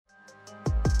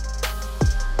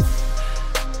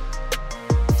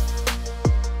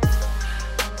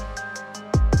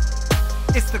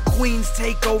Queens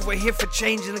Takeover, here for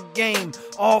changing the game.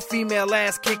 All female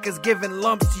ass kickers giving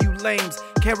lumps to you lames.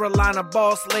 Carolina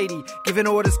boss lady, giving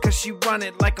orders cause she run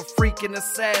it like a freaking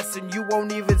assassin. You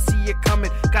won't even see it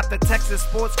coming. Got the Texas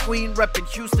sports queen repping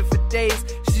Houston for days.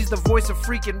 She's the voice of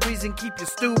freaking reason, keep you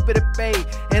stupid at bay.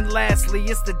 And lastly,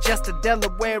 it's the Jester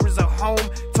Delaware is a home.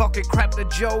 Talking crap to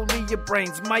Jolie, your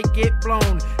brains might get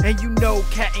blown. And you know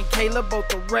Kat and Kayla both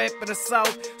the rep in the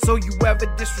South. So you ever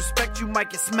disrespect, you might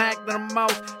get smacked in the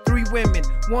mouth. 3 women,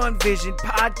 1 vision,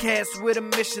 podcast with a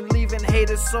mission. Leaving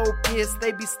haters so pissed,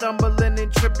 they be stumbling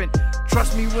and tripping.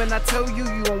 Trust me when I tell you,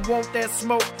 you don't want that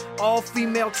smoke. All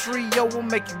female trio will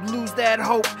make you lose that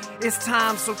hope. It's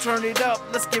time, so turn it up,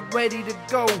 let's get ready to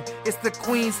go. It's the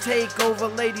Queens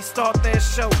Takeover, ladies start that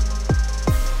show.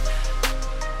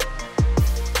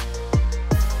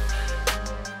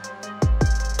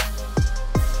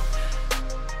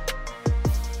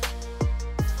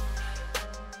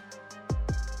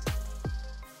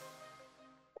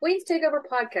 Queens Takeover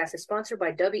Podcast is sponsored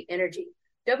by W Energy.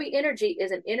 W Energy is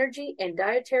an energy and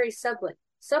dietary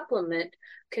supplement,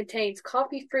 contains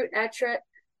coffee fruit extract,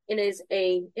 and is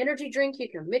a energy drink you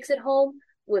can mix at home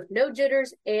with no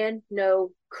jitters and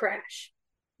no crash.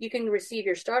 You can receive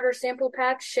your starter sample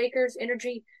packs, shakers,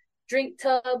 energy drink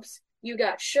tubs. You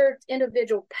got shirts,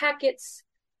 individual packets.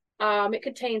 It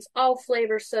contains all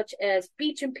flavors such as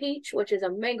Beach and Peach, which is a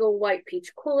mango white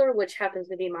peach cooler, which happens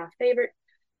to be my favorite.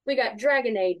 We got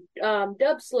Dragonade,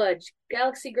 Dub Sludge,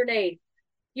 Galaxy Grenade.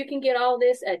 You can get all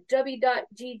this at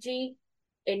w.gg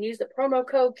and use the promo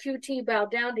code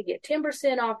QTBowDown to get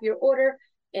 10% off your order.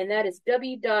 And that is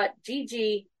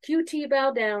w.gg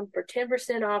QTBowDown for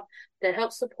 10% off that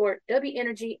helps support W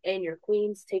Energy and your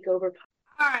Queens Takeover.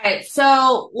 All right,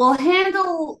 so we'll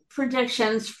handle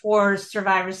predictions for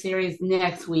Survivor Series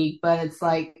next week, but it's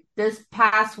like this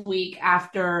past week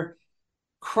after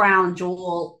Crown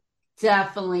Jewel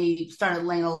definitely started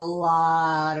laying a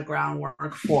lot of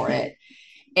groundwork for it.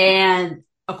 And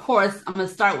of course, I'm going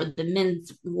to start with the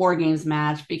men's War Games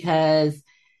match because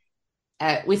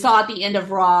we saw at the end of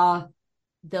Raw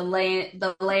the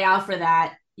layout for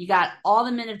that. You got all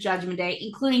the men of Judgment Day,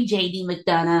 including JD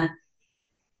McDonough.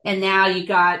 And now you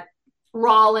got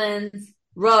Rollins,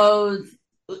 Rhodes,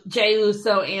 Jey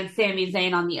Uso, and Sami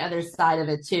Zayn on the other side of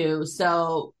it too.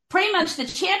 So pretty much the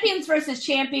champions versus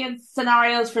champions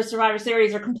scenarios for Survivor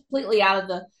Series are completely out of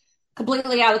the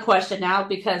question now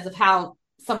because of how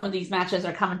some of these matches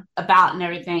are coming about and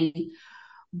everything.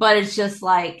 But it's just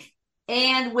like,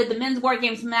 and with the men's War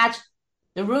Games match,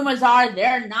 the rumors are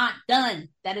they're not done,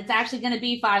 that it's actually going to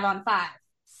be 5-on-5.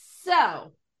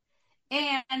 So,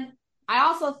 and I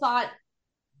also thought,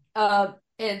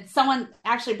 and someone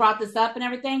actually brought this up and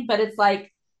everything, but it's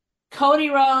like Cody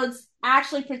Rhodes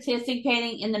actually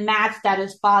participating in the match that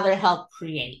his father helped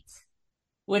create,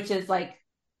 which is like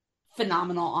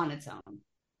phenomenal on its own.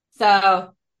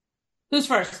 So, who's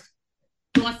first?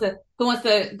 Who wants to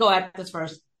go at this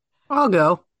first? I'll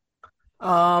go.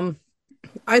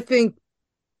 I think.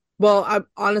 Well, I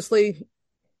honestly,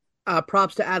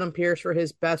 props to Adam Pearce for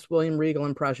his best William Regal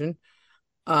impression.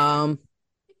 Right.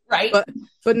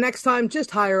 But next time, just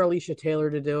hire Alicia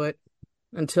Taylor to do it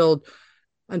until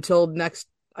next,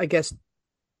 I guess,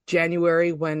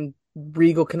 January when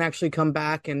Regal can actually come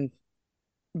back and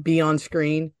be on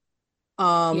screen.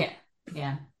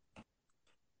 Yeah.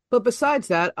 But besides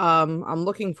that, I'm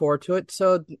looking forward to it.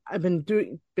 So I've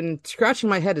been scratching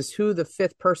my head as who the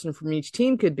 5th person from each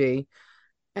team could be,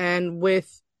 and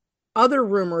with other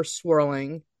rumors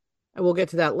swirling, and we'll get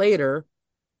to that later.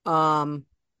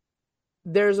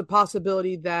 There's a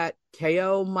possibility that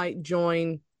KO might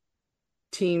join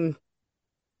Team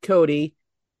Cody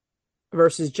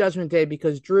versus Judgment Day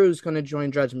because Drew's going to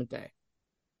join Judgment Day.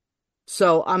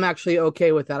 So I'm actually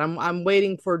okay with that. I'm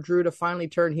waiting for Drew to finally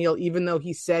turn heel, even though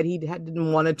he said he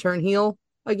didn't want to turn heel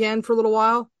again for a little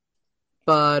while.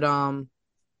 But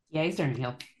yeah, he's turning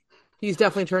heel. He's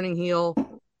definitely turning heel.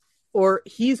 Or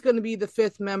he's going to be the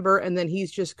 5th member, and then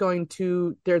he's just going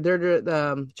to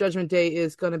Judgment Day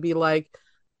is going to be like,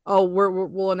 oh,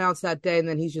 we'll announce that day, and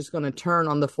then he's just going to turn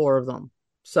on the 4 of them.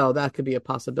 So that could be a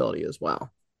possibility as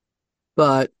well.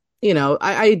 But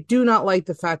I do not like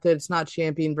the fact that it's not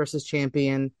champion versus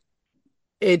champion.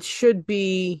 It should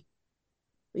be,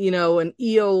 an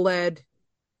EO-led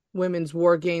women's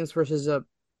War Games versus a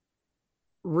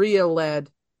Rhea-led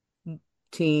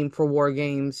team for War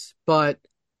Games. But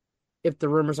if the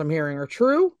rumors I'm hearing are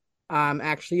true, I'm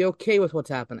actually okay with what's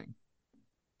happening.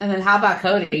 And then how about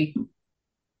Cody?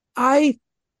 I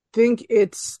think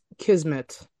it's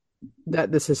kismet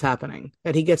that this is happening,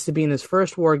 that he gets to be in his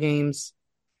first War Games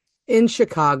in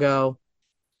Chicago,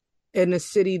 in a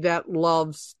city that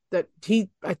loves that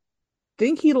I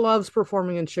think he loves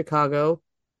performing in Chicago.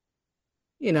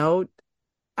 You know,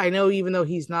 I know even though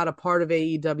he's not a part of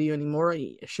AEW anymore,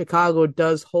 Chicago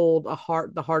does hold the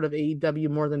heart of AEW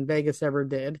more than Vegas ever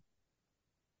did.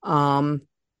 So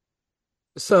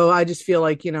I just feel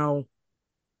like,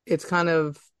 it's kind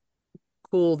of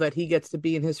cool that he gets to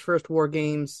be in his first War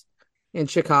Games in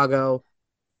Chicago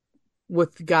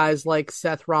with guys like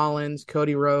Seth Rollins,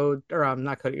 Cody Rhodes, or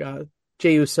not Cody,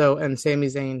 Jey Uso and Sami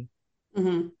Zayn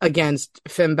against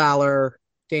Finn Balor,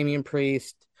 Damian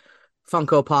Priest,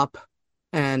 Funko Pop,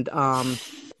 and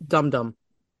Dum Dum.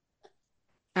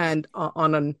 And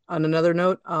on another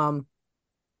note,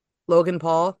 Logan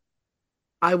Paul,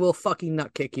 I will fucking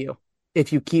nut kick you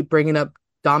if you keep bringing up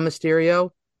Dom Mysterio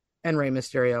and Rey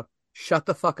Mysterio. Shut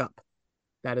the fuck up.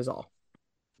 That is all.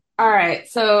 All right,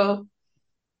 so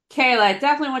Kayla, I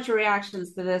definitely want your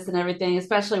reactions to this and everything,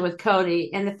 especially with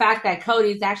Cody and the fact that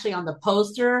Cody's actually on the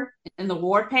poster in the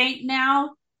war paint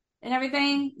now and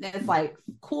everything. It's like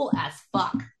cool as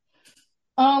fuck.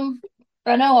 I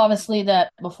know obviously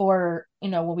that before,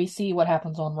 when we see what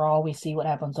happens on Raw, we see what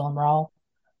happens on Raw.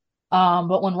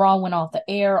 But when Raw went off the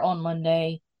air on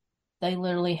Monday, they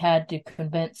literally had to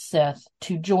convince Seth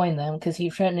to join them because he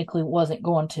technically wasn't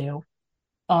going to.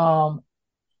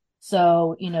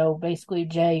 So, basically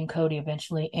Jay and Cody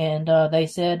eventually, and they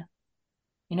said,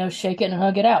 shake it and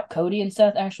hug it out. Cody and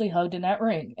Seth actually hugged in that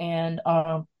ring. And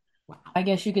I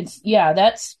guess you could,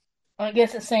 I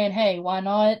guess it's saying, hey, why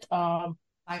not?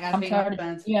 I'm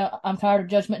tired of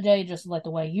Judgment Day, just like the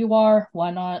way you are.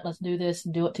 Why not? Let's do this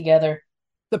and do it together.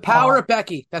 The power of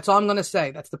Becky. That's all I'm going to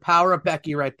say. That's the power of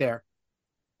Becky right there.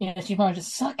 She probably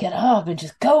just suck it up and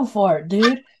just go for it,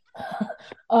 dude.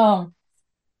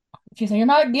 She said, you're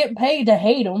not getting paid to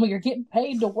hate them. You're getting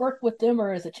paid to work with them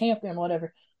or as a champion,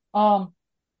 whatever.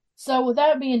 So with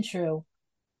that being true,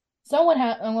 I'm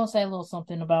going to say a little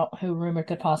something about who rumor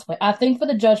could possibly. I think for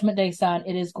the Judgment Day side,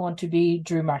 it is going to be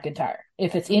Drew McIntyre.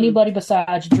 If it's anybody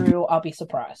besides Drew, I'll be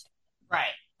surprised.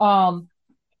 Right.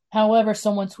 However,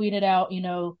 someone tweeted out,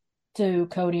 to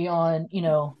Cody on,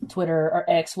 Twitter or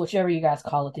X, whichever you guys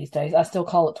call it these days. I still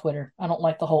call it Twitter. I don't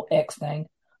like the whole X thing.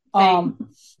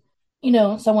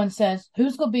 Someone says,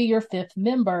 who's going to be your fifth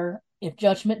member if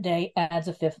Judgment Day adds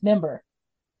a fifth member?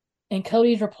 And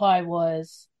Cody's reply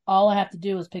was, all I have to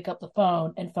do is pick up the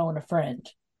phone and phone a friend,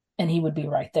 and he would be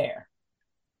right there.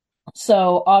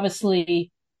 So,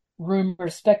 obviously,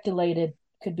 rumors speculated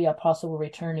could be a possible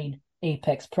returning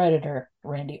Apex Predator,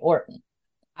 Randy Orton.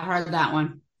 I heard that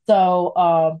one.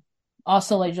 So,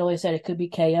 also, like Julie said, it could be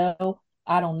KO.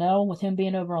 I don't know. With him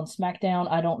being over on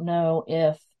SmackDown, I don't know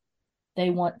if they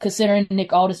want, considering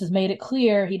Nick Aldis has made it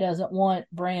clear he doesn't want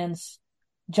brands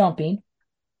jumping.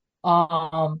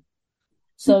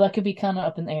 So that could be kind of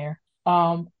up in the air.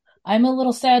 I'm a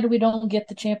little sad that we don't get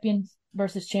the champion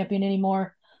versus champion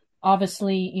anymore.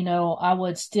 Obviously, I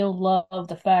would still love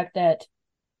the fact that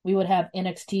we would have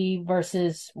NXT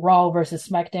versus Raw versus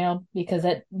SmackDown, because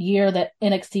that year that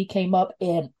NXT came up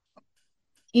and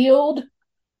killed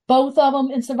both of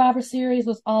them in Survivor Series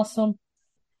was awesome.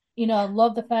 I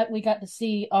love the fact we got to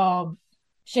see Shayna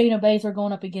Baszler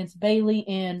going up against Bayley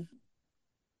and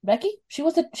Becky. She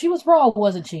was Raw,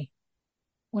 wasn't she?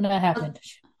 When that happened,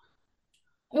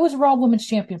 who was Raw Women's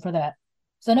Champion for that?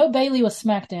 So I know Bayley was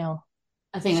SmackDown.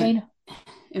 I think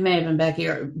it may have been Becky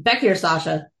or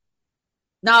Sasha.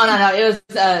 No. It was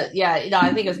I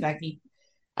think it was Becky.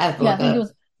 I think it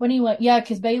was. But anyway,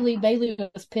 because Bayley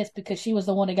was pissed because she was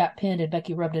the one that got pinned and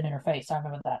Becky rubbed it in her face. I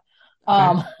remember that.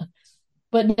 Okay.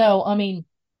 But no, I mean,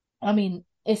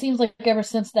 it seems like ever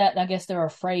since that, I guess they're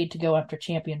afraid to go after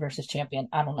champion versus champion.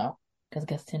 I don't know, because I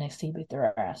guess NXT beat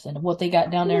their ass, and what they got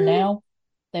down there now,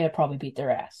 they would probably beat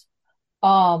their ass.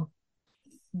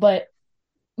 But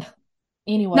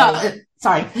anyway, no,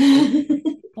 sorry.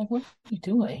 Like, what are you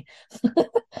doing?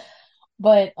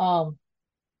 But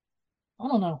I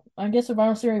don't know. I guess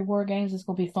Survivor Series War Games is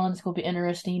gonna be fun. It's gonna be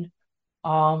interesting.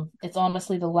 It's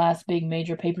honestly the last big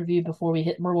major pay-per-view before we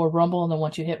hit Royal Rumble, and then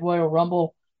once you hit Royal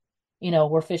Rumble,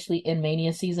 we're officially in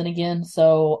Mania season again.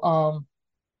 So,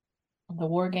 the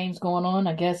War Games going on.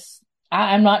 I guess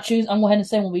I'm not choosing. I'm going ahead and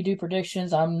say when we do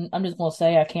predictions, I'm just going to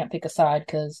say I can't pick a side,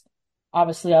 because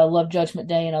obviously I love Judgment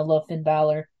Day and I love Finn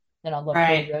Balor and I love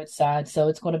Cody Rhodes' side. So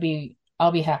it's going to be,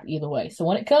 I'll be happy either way. So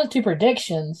when it comes to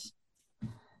predictions,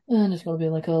 I'm just going to be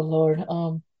like, oh Lord,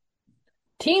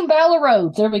 Team Balor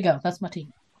Rhodes. There we go. That's my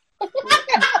team.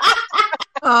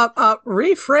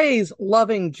 Rephrase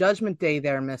loving Judgment Day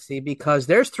there, Missy, because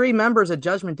there's 3 members of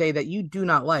Judgment Day that you do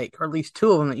not like, or at least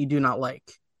 2 of them that you do not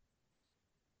like.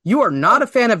 You are not a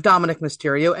fan of Dominic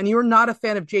Mysterio, and you're not a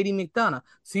fan of JD McDonough.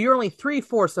 So you're only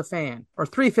 3/4 a fan, or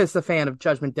 3/5 a fan of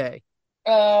Judgment Day.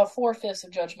 4/5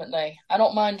 of Judgment Day. I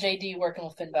don't mind JD working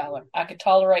with Finn Balor. I could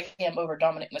tolerate him over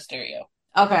Dominic Mysterio.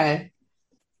 Okay.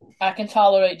 I can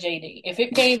tolerate JD. If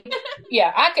it came,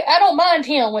 yeah, I don't mind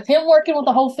him. With him working with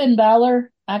the whole Finn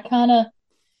Balor, I kind of,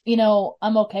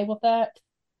 I'm okay with that.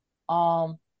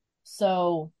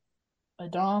 So,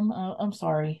 Dom, I'm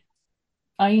sorry.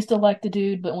 I used to like the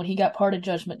dude, but when he got part of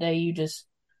Judgment Day,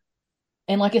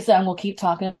 and like I said, I'm going to keep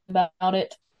talking about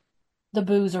it. The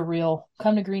boos are real.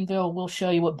 Come to Greenville, we'll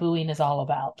show you what booing is all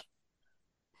about.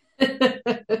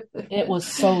 It was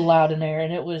so loud in there,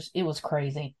 and it was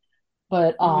crazy.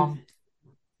 But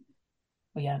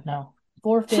yeah, no.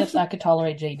 4/5, I could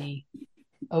tolerate JD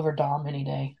over Dom any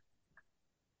day.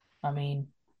 I mean,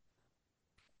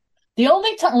 the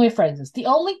only time, let me phrase this, the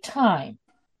only time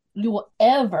you will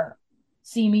ever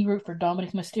see me root for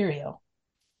Dominic Mysterio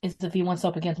is if he went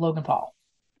up against Logan Paul.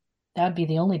 That'd be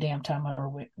the only damn time I ever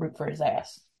root for his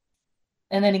ass.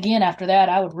 And then again, after that,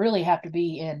 I would really have to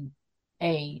be in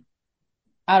a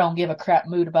I don't give a crap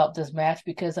mood about this match,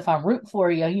 because if I'm rooting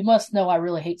for you, you must know I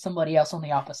really hate somebody else on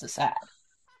the opposite side.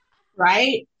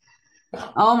 Right?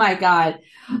 Oh my God.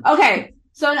 Okay.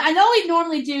 So I know we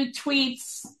normally do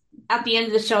tweets at the end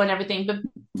of the show and everything, but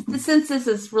since this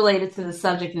is related to the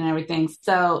subject and everything,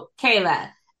 so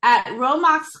Kayla, at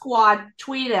Romox Squad,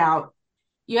 tweet out,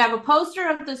 you have a poster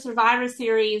of the Survivor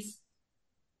Series.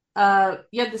 You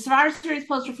have the Survivor Series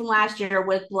poster from last year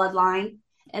with Bloodline,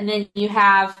 and then you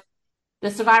have the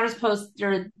Survivor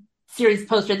Series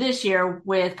poster this year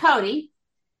with Cody.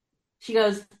 She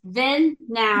goes, then,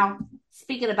 now,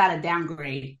 speaking about a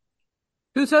downgrade.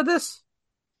 Who said this?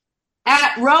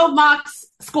 At Roblox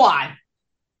Squad.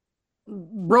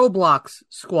 Roblox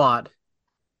Squad.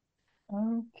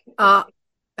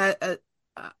 Okay.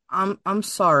 I'm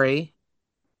sorry.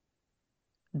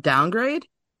 Downgrade?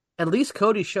 At least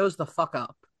Cody shows the fuck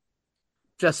up.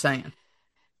 Just saying.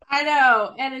 I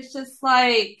know, and it's just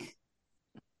like,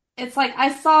 it's like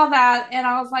I saw that and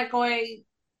I was like going,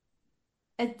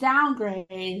 a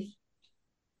downgrade.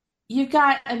 You've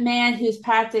got a man who's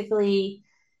practically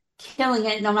killing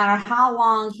it no matter how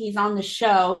long he's on the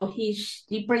show.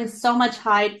 He brings so much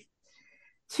hype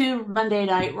to Monday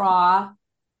Night Raw,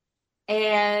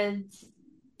 and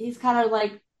he's kind of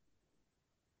like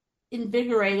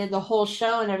invigorated the whole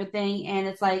show and everything. And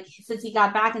it's like, since he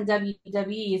got back in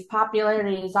WWE, his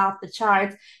popularity is off the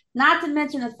charts. Not to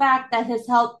mention the fact that his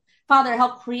father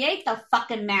helped create the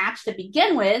fucking match to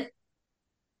begin with.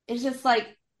 It's just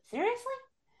like, seriously?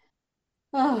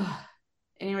 Oh.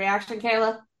 Any reaction,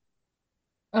 Kayla?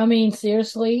 I mean,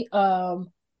 seriously,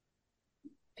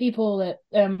 people that,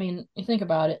 you think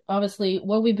about it, obviously,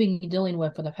 what we've been dealing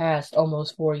with for the past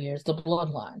almost 4 years, the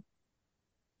bloodline.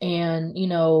 And,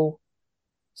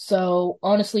 so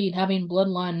honestly, having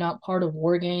Bloodline not part of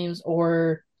War Games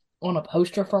or on a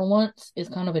poster for once is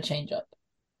kind of a change up.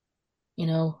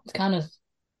 It's kind of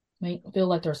feel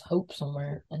like there's hope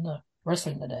somewhere in the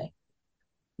wrestling today.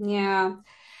 Yeah.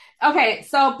 Okay,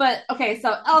 so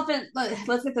elephant.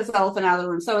 Let's get this elephant out of the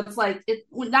room. So it's like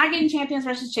we're not getting champions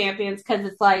versus champions, because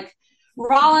it's like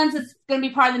Rollins is going to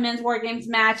be part of the men's War Games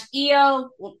match. Io,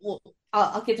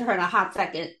 I'll get to her in a hot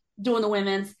second, doing the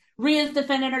women's. Rhea's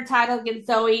defending her title against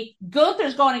Zoe.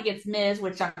 Gunther's going against Miz,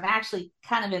 which I'm actually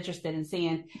kind of interested in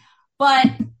seeing. But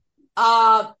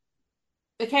Michaela,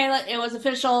 it was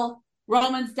official.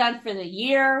 Roman's done for the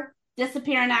year.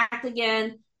 Disappear and act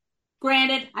again.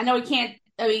 Granted, I know he can't.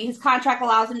 I mean, his contract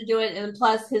allows him to do it, and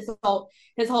plus his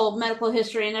whole medical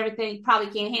history and everything,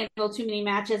 probably can't handle too many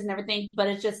matches and everything. But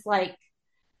it's just like,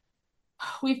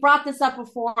 we've brought this up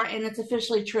before, and it's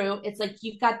officially true. It's like,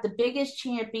 you've got the biggest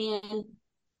champion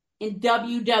in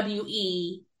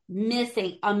WWE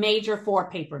missing a major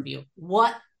 4 pay-per-view.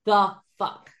 What the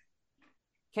fuck?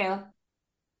 Kayla?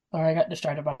 Sorry, I got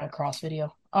distracted by a cross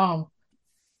video. No,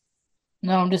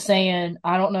 I'm just saying,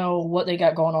 I don't know what they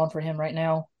got going on for him right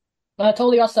now.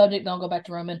 Totally off subject, don't go back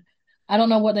to Roman. I don't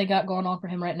know what they got going on for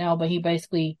him right now, but he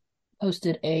basically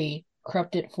posted a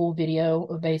corrupted full video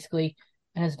of basically,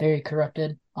 and it's very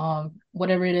corrupted.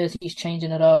 Whatever it is, he's changing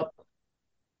it up.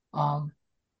 I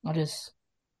just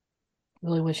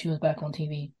really wish he was back on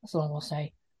TV. That's all I will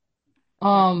say.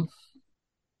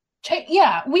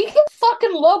 Yeah, we can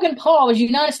fucking Logan Paul as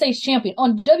United States champion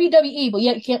on WWE, but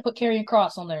yet you can't put Karrion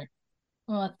Kross on there.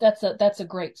 That's a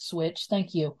great switch.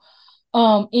 Thank you.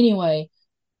 Anyway,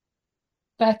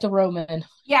 back to Roman.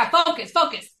 Yeah, focus.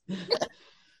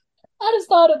 I just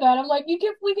thought about it. I'm like, we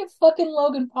get fucking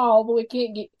Logan Paul, but we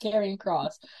can't get Karrion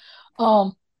Kross.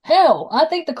 Hell, I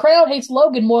think the crowd hates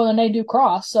Logan more than they do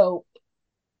Cross. So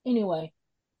anyway,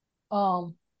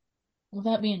 um, with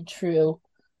that being true,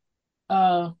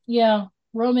 yeah,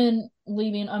 Roman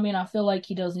leaving. I mean, I feel like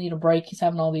he does need a break. He's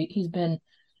having he's been,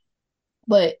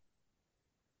 but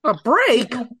A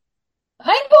break? hang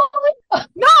on.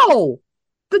 No,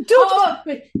 the dude. Oh,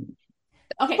 okay,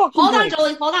 Fucking hold on, break.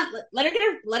 Jolie. Hold on. Let her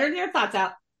get her thoughts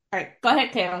out. All right, go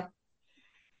ahead, Kayla.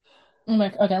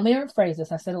 Okay, let me rephrase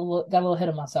this. I said got a little ahead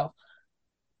of myself.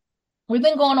 We've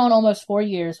been going on almost 4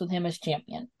 years with him as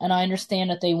champion, and I understand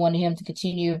that they wanted him to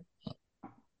continue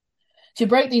to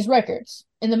break these records.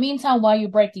 In the meantime, while you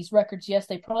break these records, yes,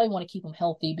 they probably want to keep him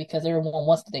healthy because everyone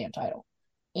wants the damn title.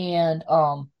 And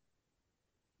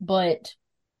but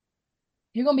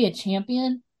if you're gonna be a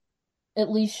champion, at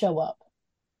least show up.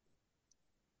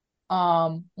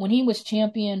 When he was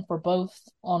champion for both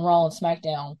on Raw and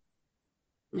SmackDown,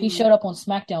 he showed up on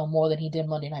SmackDown more than he did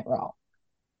Monday Night Raw.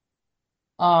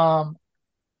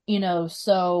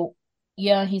 So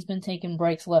yeah, he's been taking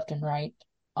breaks left and right.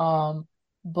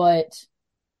 But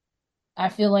I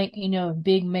feel like,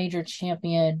 big major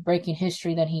champion, breaking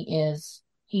history that he is,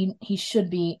 he should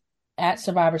be at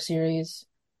Survivor Series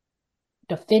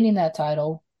defending that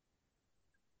title.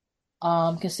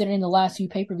 Considering the last few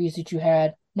pay-per-views that you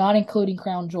had, not including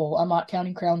Crown Jewel, I'm not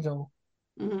counting Crown Jewel.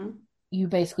 Mm-hmm. You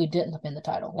basically didn't defend the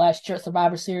title. Last year at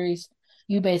Survivor Series,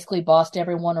 you basically bossed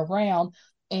everyone around,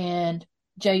 and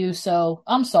Sami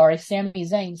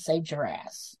Zayn saved your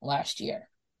ass last year.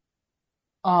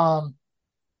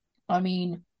 I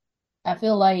mean, I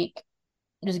feel like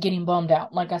just getting bummed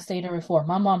out. Like I stated before,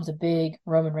 my mom's a big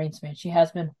Roman Reigns fan. She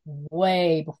has been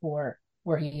way before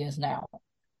where he is now.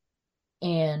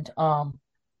 And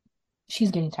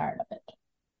she's getting tired of it.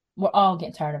 We're all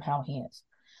getting tired of how he is.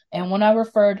 And when I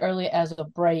referred earlier as a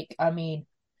break, I mean,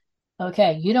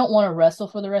 okay, you don't want to wrestle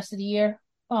for the rest of the year?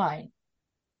 Fine.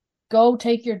 Go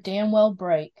take your damn well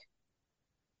break.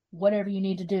 Whatever you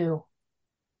need to do.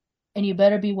 And you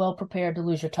better be well prepared to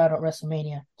lose your title at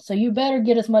WrestleMania. So you better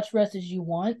get as much rest as you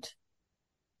want,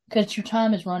 because your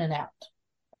time is running out.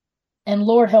 And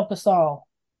Lord help us all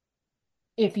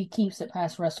if he keeps it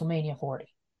past WrestleMania 40.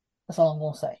 That's all I'm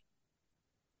going to say.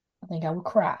 I think I would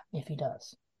cry if he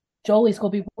does. Jolie's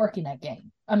going to be working that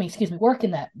game.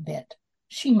 Working that bit.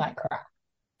 She might cry.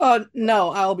 No,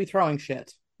 I'll be throwing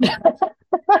shit.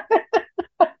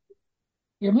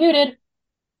 You're muted.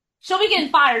 She'll be getting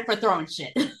fired for throwing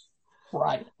shit.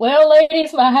 Right. Well,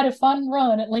 ladies, I had a fun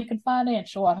run at Lincoln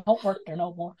Financial. I don't work there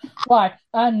no more. Why?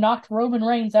 I knocked Roman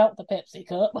Reigns out with the Pepsi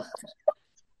cup.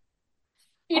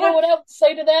 You know what else to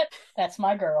say to that? That's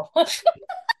my girl. All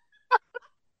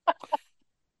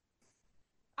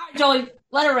right, Jolie,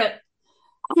 let her rip.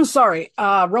 I'm sorry.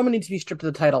 Roman needs to be stripped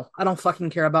of the title. I don't fucking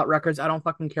care about records. I don't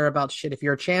fucking care about shit. If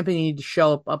you're a champion, you need to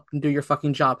show up and do your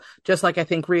fucking job. Just like I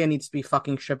think Rhea needs to be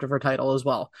fucking stripped of her title as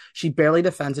well. She barely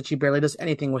defends it. She barely does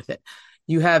anything with it.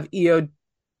 You have Io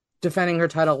defending her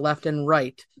title left and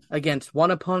right against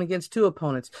one opponent, against two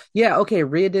opponents. Yeah, okay,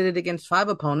 Rhea did it against 5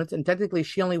 opponents, and technically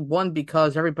she only won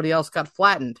because everybody else got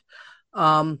flattened.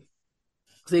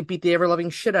 They beat the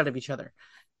ever-loving shit out of each other.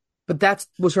 But that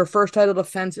was her first title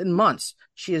defense in months.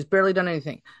 She has barely done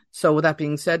anything. So with that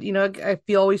being said, I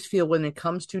always feel when it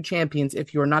comes to champions,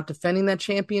 if you're not defending that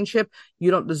championship,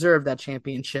 you don't deserve that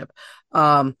championship.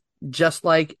 Just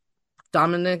like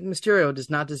Dominic Mysterio does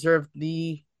not deserve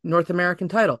the North American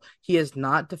title. He has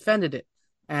not defended it.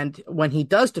 And when he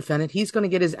does defend it, he's going to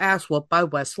get his ass whooped by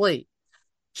Wes Lee.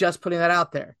 Just putting that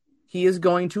out there. He is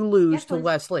going to lose to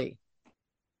Wes Lee.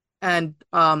 And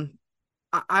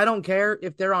I don't care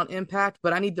if they're on Impact,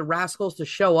 but I need the Rascals to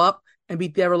show up and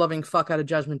beat the ever-loving fuck out of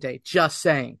Judgment Day. Just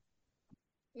saying.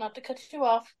 Not to cut you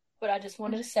off, but I just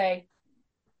wanted to say,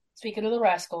 speaking of the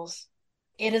Rascals,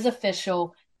 it is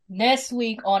official. Next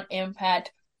week on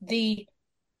Impact, the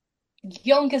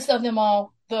youngest of them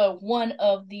all, the one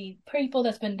of the people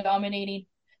that's been dominating,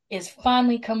 is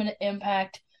finally coming to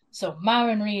Impact. So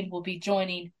Myron Reed will be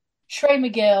joining Trey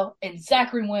Miguel and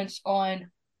Zachary Wentz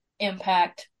on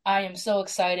Impact. I am so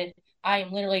excited. I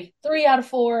am literally 3 out of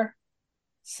 4.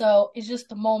 So it's just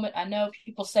the moment. I know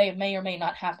people say it may or may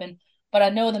not happen, but I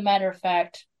know the matter of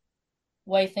fact,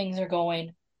 way things are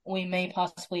going, we may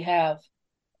possibly have,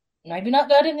 maybe not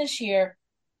that in this year,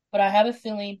 but I have a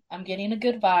feeling I'm getting a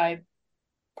good vibe.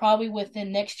 Probably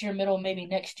within next year, maybe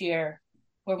next year,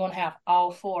 we're going to have all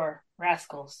 4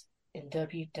 Rascals in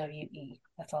WWE.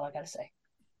 That's all I got to say.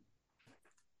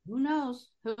 Who knows?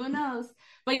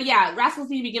 But yeah, Rascals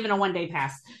need to be given a 1-day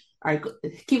pass. All right,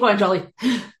 keep going, Jolie.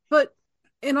 But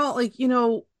in all,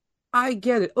 I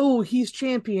get it. Oh, he's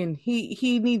champion.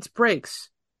 He needs breaks.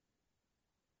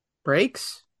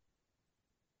 Breaks?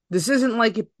 This isn't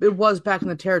like it was back in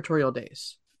the territorial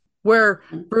days, where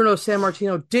Bruno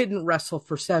Sammartino didn't wrestle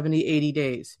for 70, 80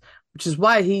 days, which is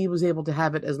why he was able to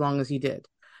have it as long as he did,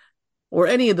 or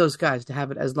any of those guys to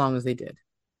have it as long as they did.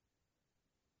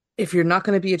 If you're not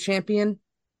going to be a champion,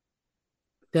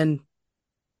 then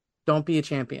don't be a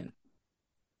champion.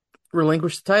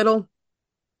 Relinquish the title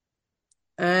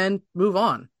and move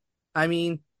on. I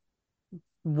mean,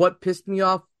 what pissed me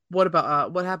off? What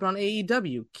happened on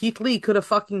AEW? Keith Lee could have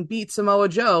fucking beat Samoa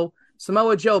Joe.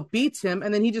 Samoa Joe beats him,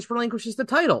 and then he just relinquishes the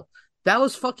title. That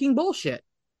was fucking bullshit.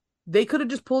 They could have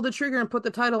just pulled the trigger and put the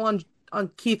title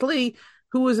on Keith Lee,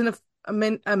 who was an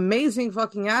amazing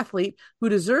fucking athlete who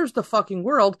deserves the fucking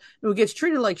world, who gets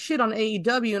treated like shit on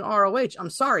AEW and ROH. I'm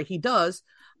sorry, he does.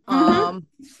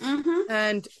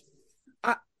 And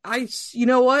I, you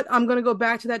know what? I'm gonna go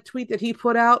back to that tweet that he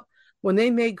put out when they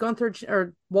made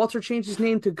Walter changed his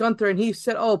name to Gunther, and he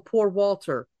said, "Oh, poor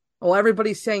Walter." Well,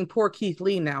 everybody's saying poor Keith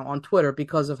Lee now on Twitter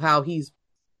because of how he's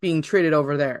being treated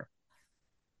over there.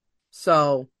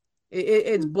 So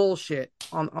it's bullshit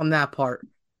on that part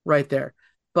right there.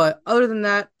 But other than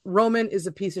that, Roman is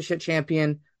a piece of shit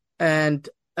champion. And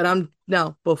I'm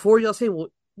now, before y'all say, well,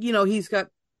 you know, he's got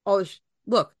all this.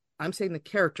 Look, I'm saying the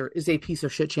character is a piece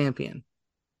of shit champion.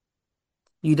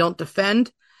 You don't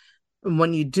defend. And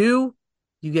when you do,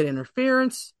 you get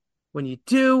interference. When you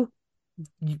do,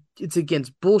 it's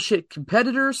against bullshit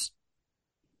competitors.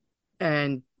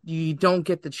 And you don't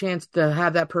get the chance to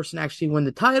have that person actually win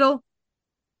the title.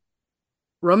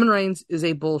 Roman Reigns is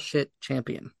a bullshit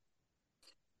champion.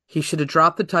 He should have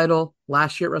dropped the title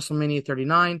last year at WrestleMania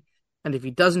 39. And if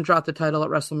he doesn't drop the title at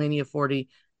WrestleMania 40,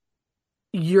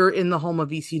 you're in the home of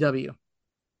ECW.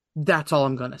 That's all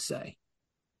I'm going to say.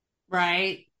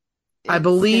 Right. I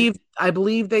believe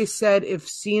they said if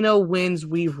Cena wins,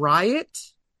 we riot.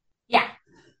 Yeah.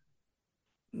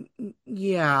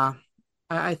 Yeah.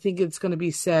 I think it's going to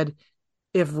be said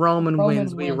if Roman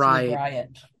wins, we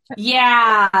riot.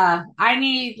 Yeah. I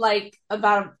need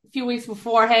about a few weeks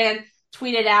beforehand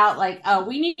tweeted out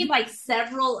we need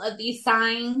several of these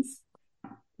signs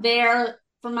there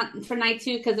for night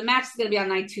 2 because the match is going to be on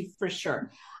night 2 for sure.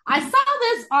 I saw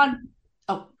this on.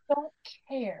 I don't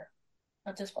care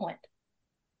at this point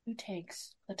who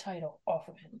takes the title off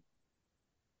of him.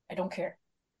 I don't care.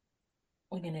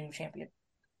 We need a new champion.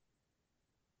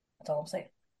 That's all I'm saying.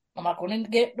 I'm not going to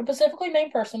get the specifically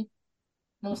named person.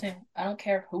 I'm saying I don't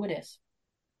care who it is.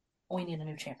 We need a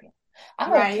new champion. I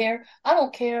don't care. I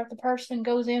don't care if the person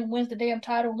goes in, wins the damn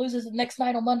title, loses the next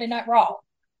night on Monday Night Raw.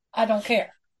 I don't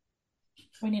care.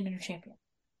 We need a new champion.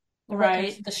 The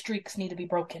records, the streaks need to be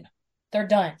broken. They're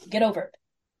done. Get over it.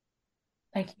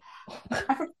 Thank you. I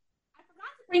forgot to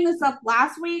bring this up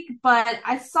last week, but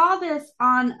I saw this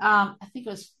on I think it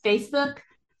was Facebook.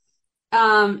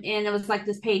 And it was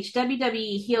this page,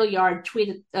 WWE Heel Yard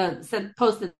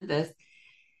posted this.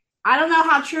 I don't know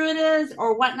how true it is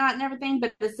or whatnot and everything,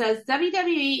 but it says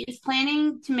WWE is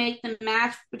planning to make the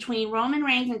match between Roman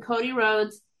Reigns and Cody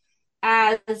Rhodes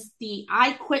as the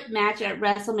I Quit match at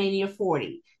WrestleMania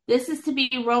 40. This is to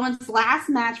be Roman's last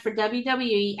match for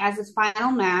WWE as his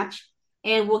final match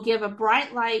and will give a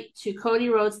bright light to Cody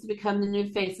Rhodes to become the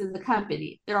new face of the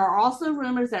company. There are also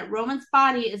rumors that Roman's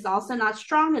body is also not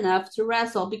strong enough to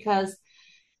wrestle because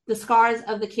the scars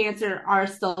of the cancer are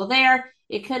still there.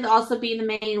 It could also be the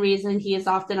main reason he is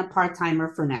often a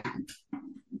part-timer for now.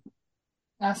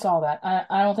 I saw that.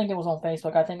 I don't think it was on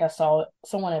Facebook. I think I saw it.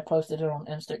 Someone had posted it on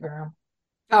Instagram.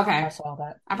 Okay. I saw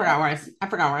that. I forgot where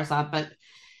I saw it, but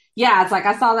yeah, it's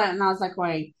I saw that and I was like,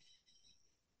 wait.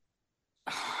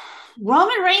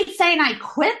 Roman Reigns saying I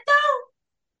quit though?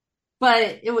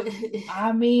 But it would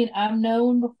I mean, I've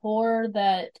known before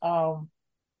that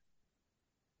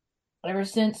ever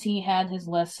since he had his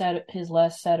last set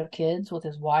of kids with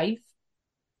his wife,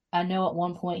 I know at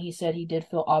one point he said he did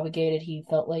feel obligated. He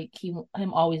felt like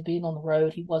him always being on the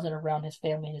road, he wasn't around his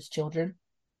family and his children.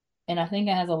 And I think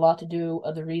it has a lot to do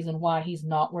with the reason why he's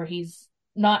not where he's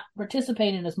not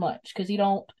participating as much because he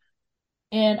don't.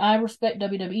 And I respect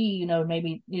WWE,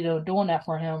 maybe, doing that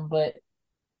for him, but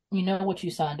you know what you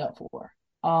signed up for.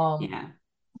 Yeah.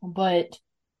 But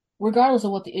regardless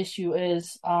of what the issue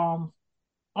is,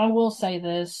 I will say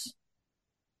this.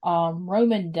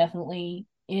 Roman definitely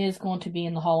is going to be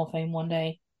in the Hall of Fame one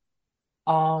day.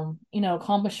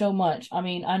 Accomplished so much. I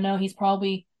mean, I know he's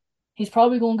probably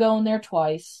going to go in there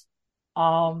twice.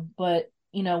 But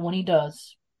when he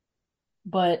does.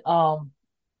 But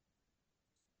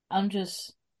I'm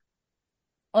just,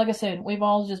 like I said, we've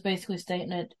all just basically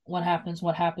stated it. What happens,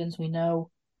 we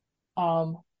know.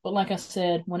 But like I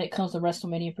said, when it comes to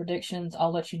WrestleMania predictions,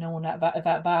 I'll let you know when if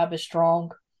that vibe is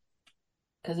strong.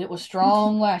 because it was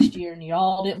strong last year and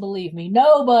y'all didn't believe me.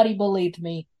 Nobody believed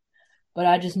me, but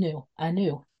I just knew. I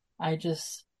knew. I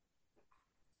just.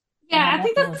 Yeah, I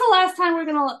think that's the last time we're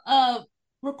gonna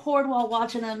record while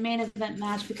watching a main event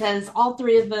match because all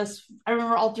three of us, I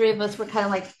remember all three of us were kind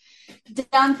of like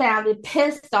dumbfounded,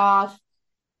 pissed off.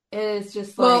 It's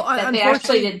just like that they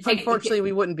actually didn't take unfortunately,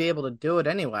 we wouldn't be able to do it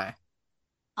anyway.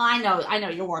 I know,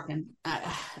 you're working.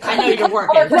 I know you're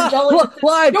working.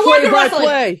 Live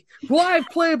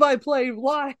play-by-play,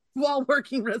 live while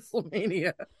working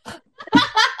WrestleMania.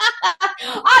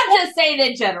 I'm just saying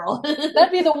in general.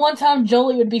 That'd be the one time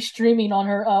Jolie would be streaming on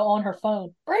her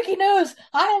phone. Breaking news!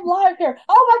 I am live here.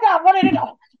 Oh my God! What did it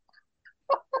know?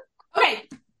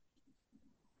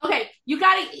 Okay. You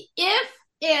gotta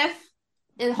if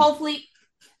and hopefully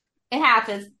it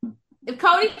happens. If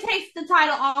Cody takes the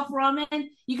title off Roman,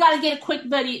 you got to get a quick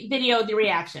video of the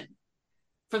reaction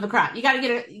from the crowd. You got to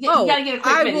get a quick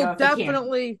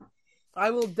video. I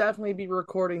will definitely be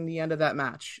recording the end of that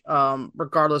match,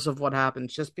 regardless of what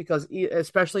happens. Just because,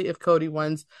 especially if Cody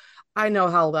wins, I know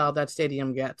how loud that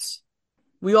stadium gets.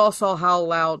 We all saw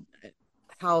how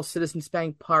Citizens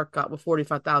Bank Park got with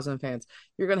 45,000 fans.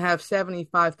 You're gonna have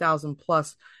 75,000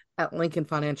 plus at Lincoln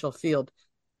Financial Field.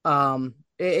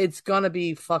 It's gonna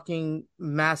be fucking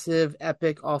massive,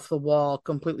 epic, off the wall,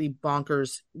 completely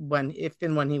bonkers when he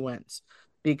wins,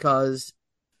 because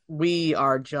we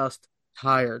are just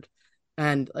tired.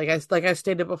 And like I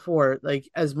stated before, like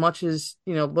as much as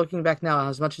looking back now,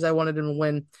 as much as I wanted him to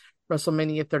win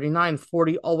WrestleMania 39,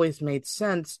 40 always made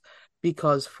sense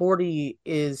because 40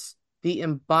 is the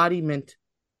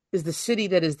city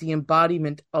that is the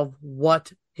embodiment of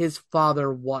what his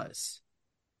father was.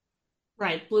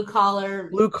 Right. Blue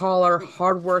collar,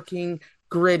 hardworking,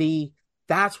 gritty.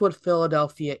 That's what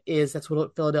Philadelphia is. That's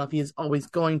what Philadelphia is always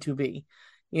going to be,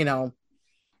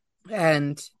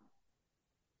 and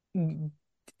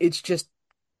it's just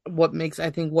will make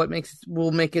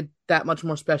it that much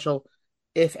more special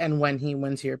if and when he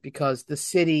wins here, because the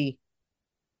city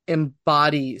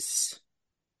embodies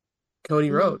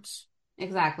Cody Rhodes.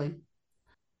 Exactly.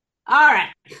 All right.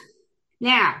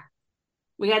 Now,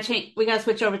 we got to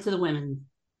switch over to the women.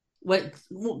 What's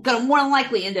going to more than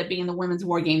likely end up being the women's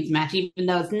War Games match, even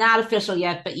though it's not official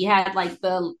yet, but you had like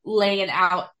the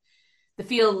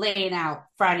field laying out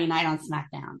Friday night on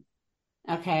SmackDown.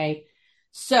 Okay.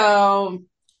 So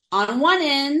on one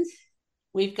end,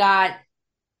 we've got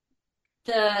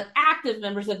the active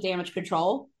members of Damage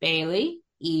Control, Bayley,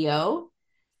 Io,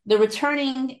 the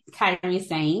returning Kairi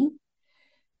Sane,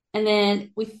 and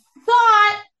then we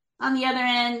thought on the other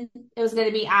end it was going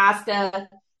to be Asuka,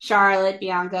 Charlotte,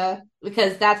 Bianca,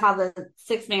 because that's how the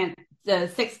six-person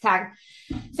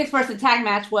tag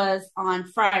match was on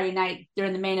Friday night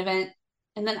during the main event,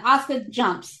 and then Asuka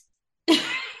jumps. Which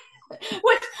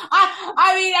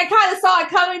I kind of saw it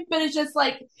coming, but it's just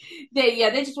like they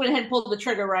just went ahead and pulled the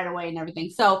trigger right away and everything.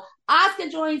 So Asuka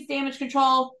joins Damage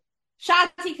Control.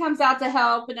 Shotzi comes out to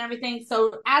help and everything.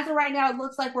 So as of right now, it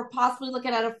looks like we're possibly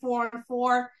looking at a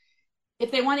 4-on-4.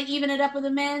 If they want to even it up with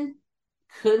the men,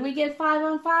 could we get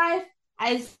 5-on-5?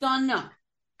 I just don't know.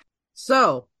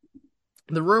 So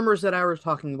the rumors that I was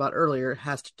talking about earlier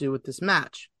has to do with this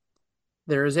match.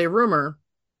 There is a rumor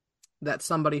that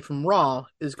somebody from Raw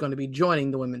is going to be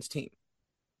joining the women's team.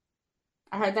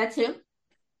 I heard that too.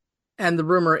 And the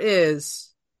rumor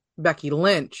is Becky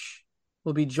Lynch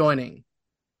will be joining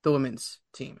the women's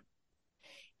team.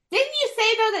 Didn't you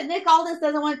say though that Nick Aldis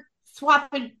doesn't want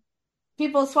swapping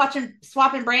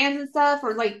brands and stuff,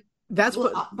 or like that's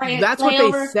what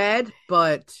they said,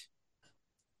 but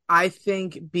I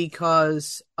think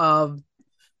because of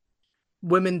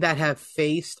women that have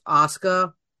faced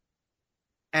Asuka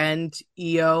and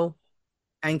Io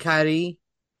and Kairi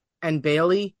and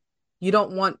Bayley, you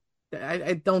don't want.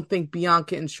 I don't think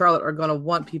Bianca and Charlotte are going to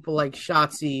want people like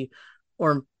Shotzi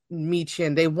or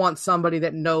Michin. They want somebody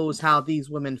that knows how these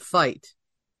women fight.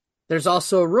 There's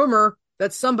also a rumor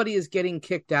that somebody is getting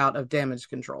kicked out of Damage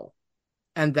Control,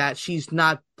 and that she's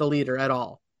not the leader at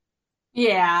all.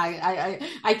 Yeah, I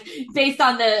based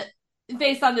on the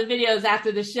videos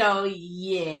after the show,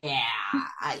 it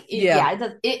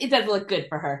does look good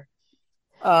for her.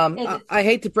 I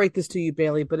hate to break this to you,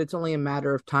 Bayley, but it's only a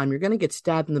matter of time. You're going to get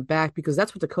stabbed in the back, because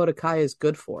that's what Dakota Kai is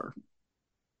good for.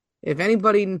 If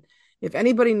anybody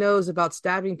knows about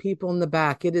stabbing people in the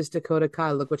back, it is Dakota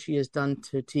Kai. Look what she has done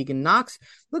to Tegan Nox.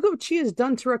 Look what she has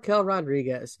done to Raquel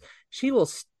Rodriguez. She will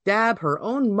stab her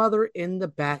own mother in the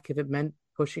back if it meant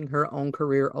pushing her own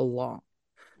career along.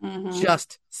 Mm-hmm.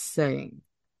 Just saying.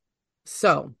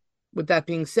 So, with that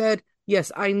being said,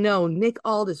 Yes, I know. Nick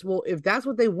Aldis. Well, if that's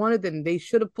what they wanted, then they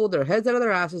should have pulled their heads out of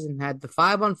their asses and had the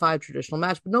 5-on-5 traditional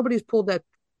match. But nobody's pulled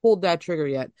that trigger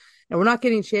yet, and we're not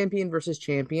getting champion versus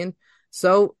champion.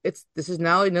 So this is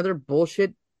now another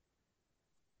bullshit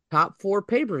top 4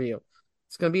 pay-per-view.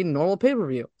 It's going to be a normal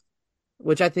pay-per-view,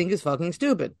 which I think is fucking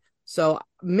stupid. So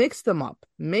mix them up,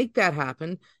 make that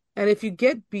happen, and if you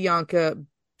get Bianca,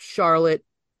 Charlotte,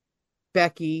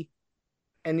 Becky,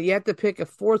 and you have to pick a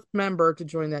 4th member to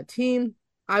join that team,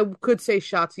 I could say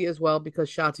Shotzi as well, because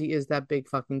Shotzi is that big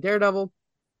fucking daredevil.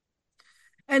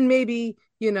 And maybe,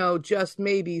 just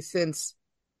maybe, since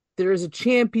there is a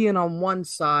champion on one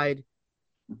side,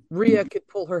 Rhea could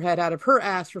pull her head out of her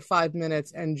ass for 5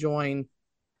 minutes and join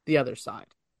the other side.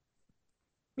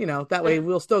 That way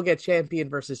we'll still get champion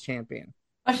versus champion.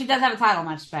 But she does have a title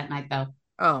match that night, though.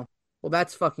 Oh, well,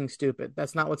 that's fucking stupid.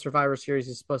 That's not what Survivor Series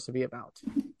is supposed to be about.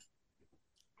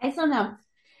 I don't know.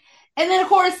 And then, of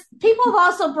course, people have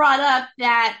also brought up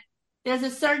that there's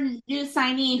a certain new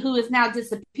signee who has now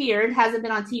disappeared, hasn't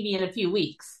been on TV in a few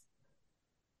weeks.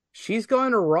 She's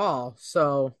going to Raw.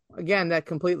 So, again, that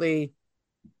completely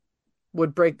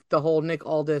would break the whole Nick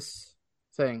Aldis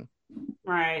thing.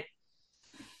 Right.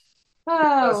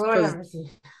 Oh, whatever.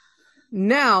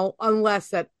 Now, unless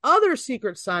that other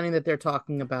secret signing that they're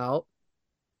talking about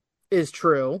is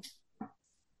true,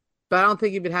 but I don't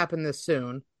think it would happen this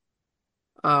soon.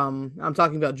 I'm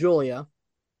talking about Julia.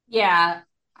 Yeah,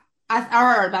 I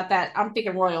heard about that. I'm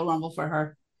thinking Royal Rumble for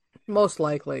her. Most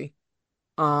likely.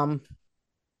 But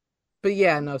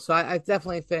yeah, no, so I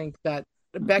definitely think that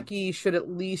Becky should at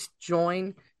least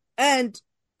join. And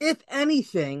if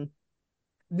anything,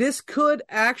 this could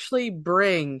actually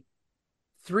bring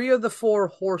 3 of the 4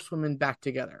 horsewomen back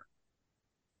together.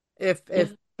 If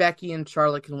Becky and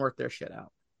Charlotte can work their shit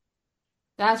out.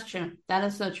 That's true. That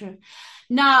is so true.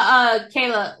 Now,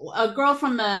 Kayla, a girl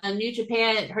from New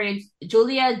Japan, her name's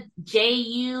Julia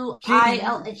Juila, I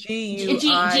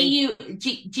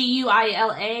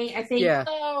think. Yeah.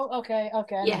 Oh, okay.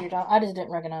 Yeah. I just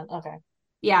didn't recognize. Okay.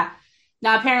 Yeah.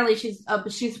 Now, apparently, she's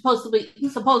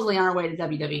supposedly on her way to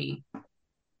WWE. Okay.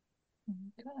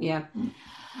 Yeah.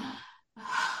 All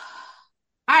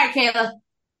right, Kayla,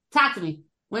 talk to me.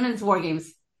 Women's War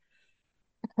Games.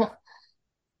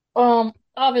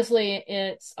 Obviously,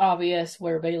 it's obvious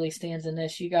where Bayley stands in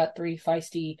this. You got 3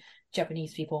 feisty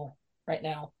Japanese people right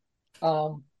now.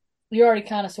 You already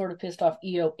kind of sort of pissed off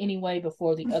Io anyway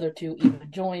before the other 2 even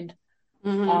joined.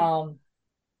 Mm-hmm.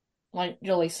 Like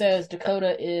Jolie says,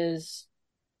 Dakota is,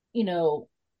 real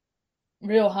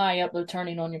high up with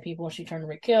turning on your people. She turned on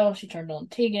Raquel. She turned on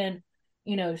Tegan.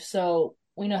 So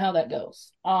we know how that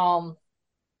goes.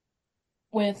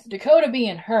 With Dakota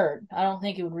being hurt, I don't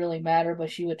think it would really matter, but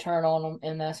she would turn on them,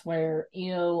 and that's where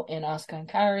Io and Asuka and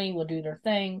Kairi will do their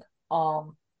thing.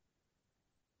 Also,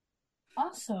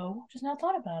 just now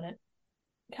thought about it,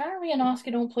 Kairi and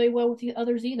Asuka don't play well with the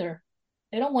others either.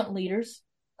 They don't want leaders,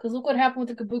 because look what happened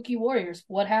with the Kabuki Warriors.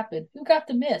 What happened? Who got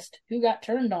the mist? Who got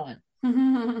turned on?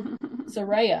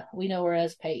 Saraya, we know her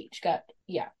as Paige. They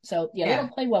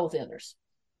don't play well with the others.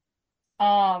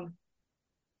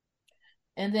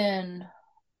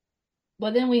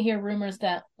 But then we hear rumors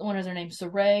that, what is her name?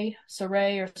 Saray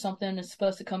or something is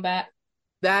supposed to come back.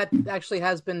 That actually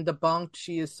has been debunked.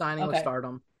 She is signing with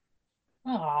Stardom.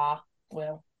 Ah,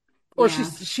 well. Or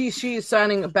she is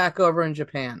signing back over in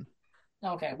Japan.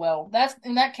 Okay, well, that's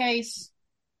in that case,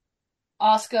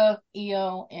 Asuka,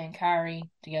 Io, and Kairi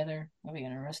together will be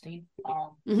interesting.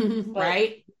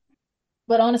 Right?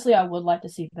 But honestly, I would like to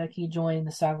see Becky join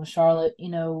the side with Charlotte,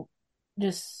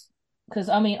 just because,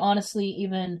 honestly,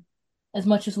 even as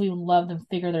much as we would love them to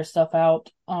figure their stuff out,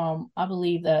 I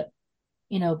believe that,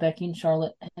 Becky and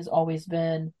Charlotte has always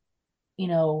been,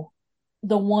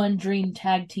 the one dream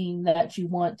tag team that you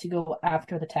want to go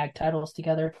after the tag titles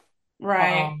together.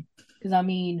 Right. Because,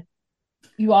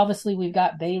 we've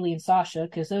got Bayley and Sasha,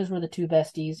 because those were the 2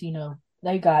 besties,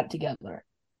 they got together.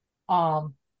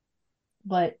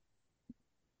 But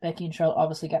Becky and Charlotte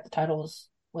obviously got the titles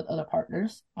with other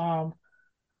partners.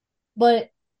 But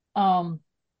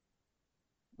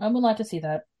I would like to see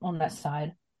that on that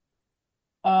side.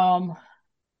 Let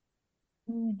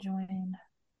me join.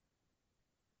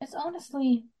 It's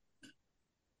honestly,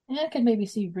 I could maybe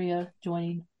see Rhea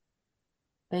joining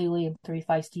Bayley and 3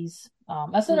 Feisties.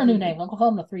 That's their new name. I'm gonna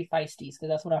call them the 3 Feisties, because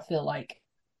that's what I feel like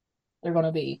they're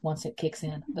gonna be once it kicks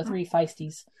in. The 3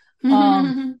 Feisties.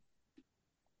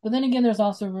 But then again, there's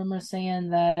also rumors saying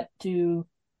that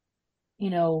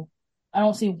I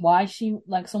don't see why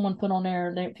someone put on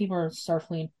there, people are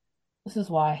circling. This is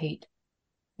why I hate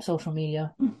social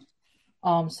media.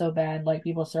 so bad. Like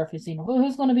people surfacing, well,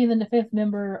 who's going to be the fifth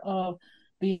member of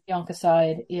Bianca's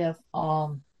side if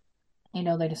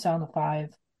they decide on the five?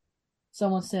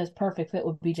 Someone says perfect fit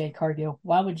would be Jade Cargill.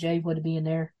 Why would Jade want to be in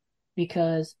there?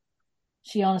 Because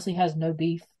she honestly has no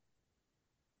beef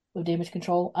with Damage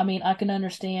Control. I mean, I can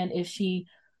understand if she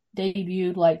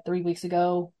debuted like 3 weeks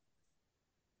ago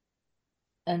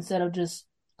instead of just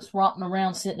romping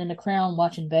around sitting in the crown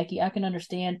watching Becky. I can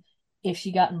understand if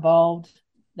she got involved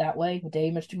that way with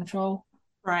Damage Control.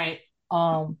 Right.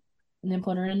 And then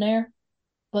put her in there.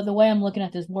 But the way I'm looking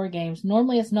at this War Games,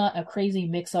 normally it's not a crazy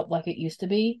mix-up like it used to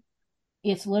be.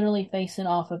 It's literally facing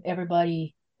off of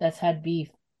everybody that's had beef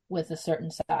with a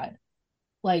certain side.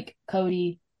 Like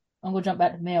Cody, I'm going to jump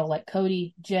back to male, like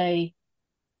Cody, Jay,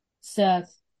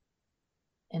 Seth,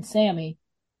 and Sammy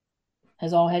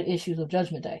has all had issues with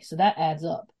Judgment Day. So that adds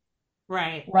up.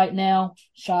 Right. Right now,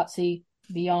 Shotzi,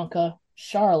 Bianca,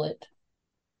 Charlotte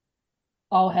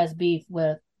all has beef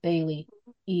with Bayley,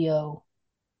 Io,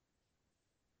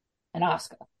 and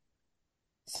Asuka.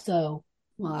 So,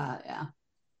 yeah.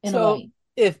 So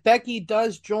if Becky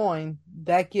does join,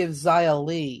 that gives Xia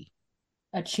Li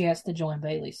a chance to join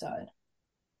Bayley's side,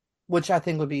 which I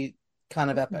think would be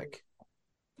kind of epic.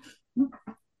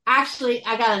 Actually,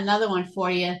 I got another one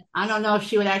for you. I don't know if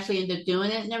she would actually end up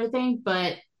doing it and everything,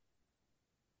 but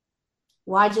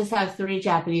why just have 3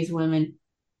 Japanese women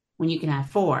when you can have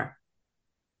 4?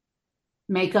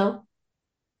 Mako?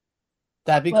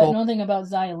 That'd be but cool. One thing about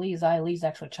Xia Li's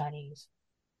actually Chinese.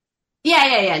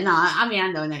 Yeah. No, I mean,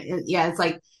 I know that. Yeah, it's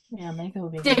like... Yeah, Mako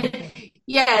would be good.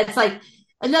 Yeah, it's like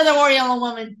another Oriental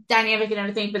woman dynamic and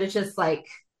everything, but it's just like,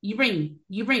 you bring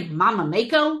Mama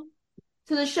Mako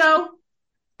to the show?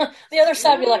 The other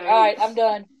side would be like, all right, I'm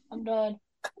done.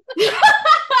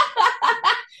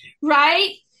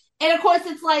 Right? And of course,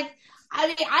 it's like, I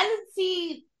didn't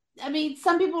see,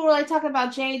 some people were like talking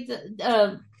about Jay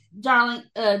joining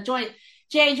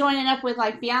up with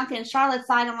like Bianca and Charlotte's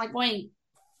side. I'm like, going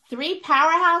 3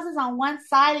 powerhouses on one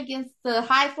side against the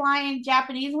high flying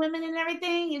Japanese women and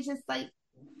everything. It's just like,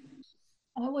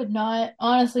 I would not,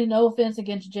 honestly, no offense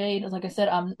against Jade. Like I said,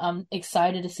 I'm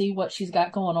excited to see what she's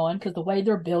got going on because the way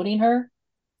they're building her.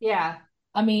 Yeah.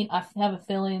 I mean, I have a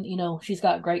feeling, she's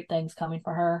got great things coming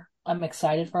for her. I'm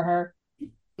excited for her.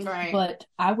 Right. But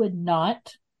I would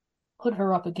not put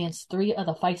her up against 3 of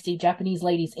the feisty Japanese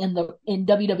ladies in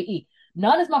WWE.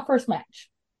 Not as my first match.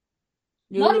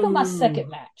 Not even my second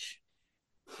match.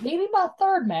 Maybe my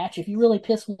third match. If you really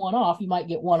piss one off, you might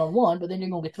get 1-on-1, but then you're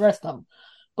going to get the rest of them.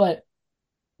 But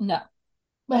no.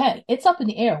 But hey, it's up in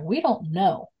the air. We don't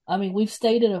know. I mean, we've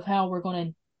stated of how we're going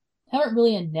to... Haven't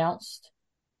really announced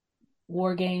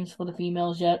War Games for the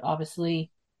females yet,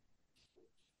 obviously.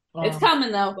 It's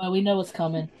coming, though. Well, we know it's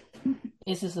coming.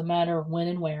 It's just a matter of when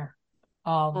and where.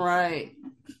 Right.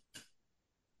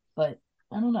 But,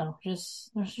 I don't know. There's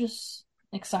just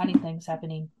exciting things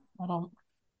happening. No,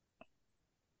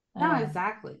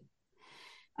 exactly.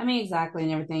 Exactly,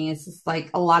 and everything. It's just like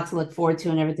a lot to look forward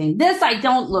to and everything. This I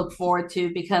don't look forward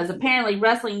to because apparently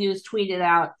Wrestling News tweeted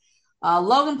out,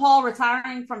 Logan Paul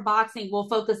retiring from boxing will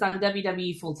focus on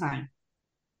WWE full-time.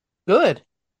 Good.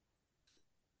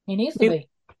 He needs to be.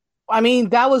 I mean,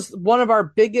 that was one of our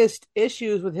biggest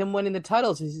issues with him winning the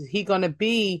titles. Is he going to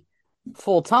be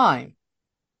full-time?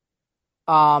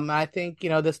 I think,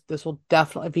 this will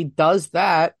definitely, if he does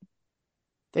that,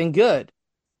 then good.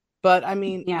 But I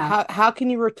mean, yeah. how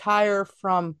can you retire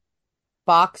from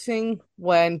boxing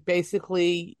when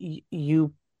basically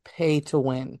you pay to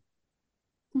win?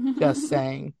 Just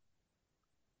saying.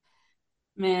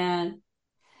 Man.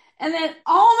 And then,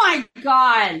 oh my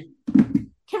God.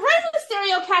 Can Rey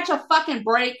Mysterio catch a fucking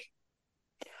break?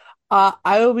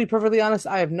 I will be perfectly honest.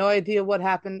 I have no idea what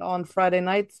happened on Friday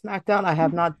night SmackDown. I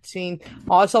have not seen.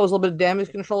 All I saw was a little bit of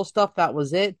Damage Control stuff. That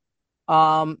was it.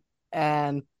 And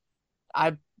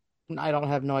I don't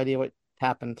have no idea what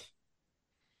happened.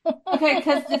 Okay,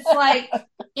 because it's like,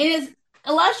 in his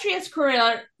illustrious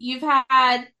career, you've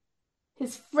had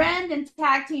his friend and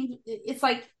tag team. It's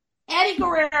like Eddie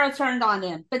Guerrero turned on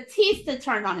him. Batista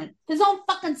turned on him. His own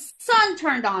fucking son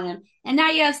turned on him. And now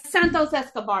you have Santos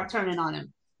Escobar turning on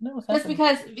him. Just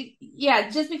because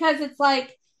it's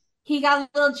like, he got a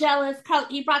little jealous.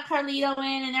 He brought Carlito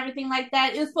in and everything like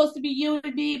that. It was supposed to be you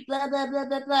and me, blah, blah, blah,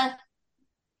 blah, blah.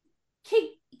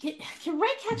 Can Ray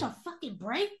catch a fucking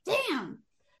break? Damn.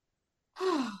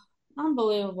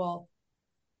 Unbelievable.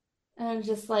 And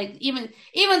just like, even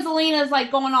Zelina's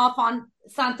like going off on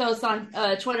Santos on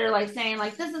Twitter, like saying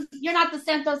like, you're not the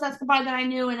Santos Escobar that I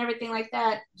knew and everything like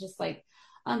that. Just like,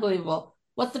 unbelievable.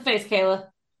 What's the face, Kayla?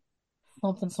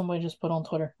 Something somebody just put on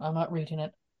Twitter. I'm not reading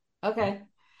it. Okay.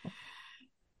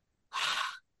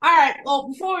 right. Well,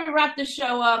 before we wrap this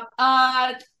show up,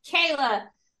 Kayla,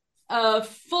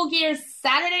 Full Gear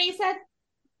Saturday, you said?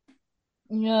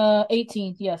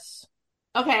 18th, yes.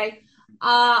 Okay.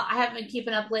 I haven't been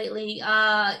keeping up lately.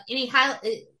 Any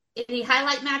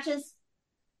highlight matches?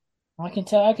 I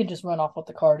can just run off what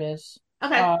the card is.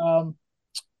 Okay.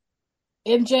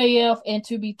 MJF and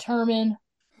to be determined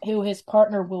who his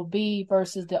partner will be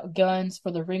versus the Guns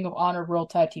for the Ring of Honor World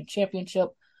Tag Team Championship.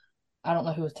 I don't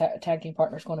know who his tag team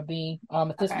partner is going to be.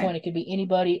 At this point, it could be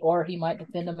anybody, or he might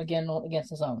defend them again against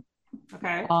his own.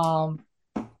 Okay.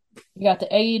 You got the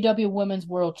AEW Women's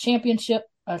World Championship,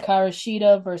 Hikaru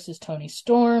Shida versus Toni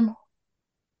Storm.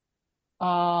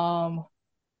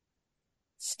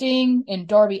 Sting and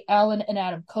Darby Allin and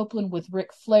Adam Copeland with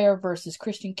Ric Flair versus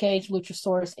Christian Cage,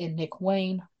 Luchasaurus, and Nick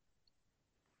Wayne.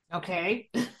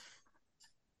 Okay.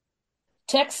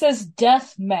 Texas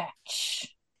Death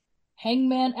Match.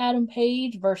 Hangman Adam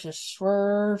Page versus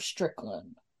Swerve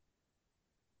Strickland.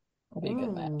 Will be a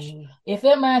good match. If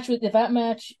that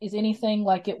match is anything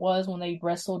like it was when they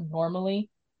wrestled normally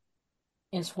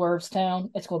in Swerve's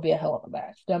Town, it's going to be a hell of a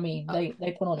match. I mean,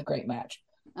 they put on a great match.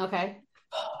 Okay.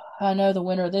 I know the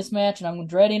winner of this match, and I'm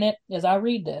dreading it as I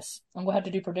read this. I'm going to have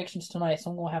to do predictions tonight, so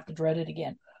I'm going to have to dread it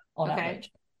again on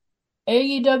Outrage.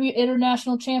 AEW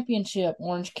International Championship,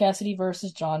 Orange Cassidy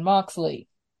versus Jon Moxley.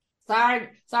 Sorry,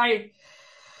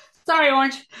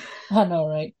 Orange. I know,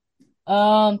 right?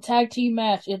 Tag team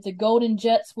match. If the Golden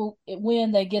Jets will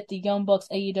win, they get the Young Bucks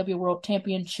AEW World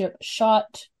Championship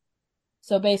shot.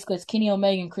 So basically, it's Kenny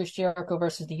Omega and Chris Jericho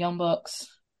versus the Young Bucks.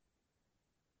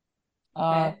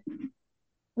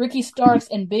 Ricky Starks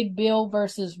and Big Bill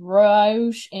versus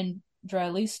Rausch and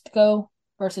Dralistico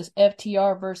versus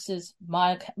FTR versus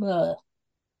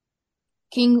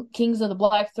Kings of the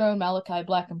Black Throne, Malachi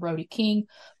Black and Brody King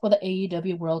for the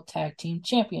AEW World Tag Team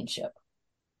Championship.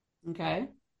 Okay.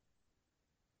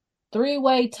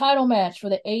 3-way title match for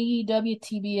the AEW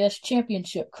TBS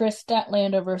Championship. Chris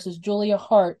Statlander versus Julia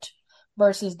Hart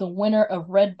versus the winner of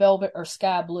Red Velvet or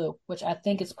Sky Blue, which I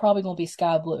think it's probably going to be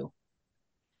Sky Blue.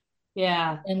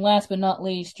 Yeah. And last but not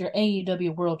least, your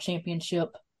AEW World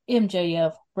Championship,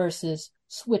 MJF versus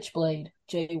Switchblade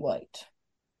Jay White.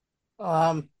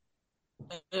 I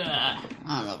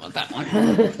don't know about that one.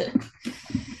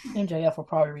 MJF will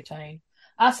probably retain.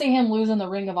 I see him losing the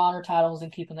Ring of Honor titles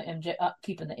and keeping the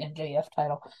MJF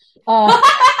title.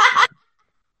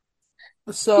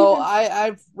 So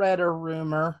I've read a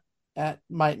rumor that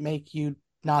might make you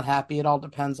not happy. It all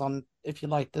depends on if you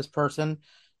like this person.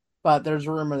 But there's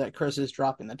a rumor that Chris is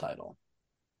dropping the title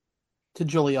to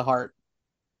Julia Hart.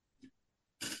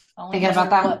 Thinking about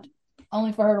that one.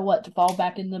 Only for her to what? To fall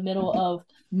back in the middle of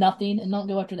nothing and not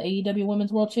go after the AEW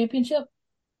Women's World Championship?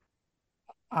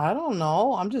 I don't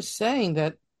know. I'm just saying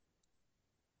that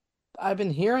I've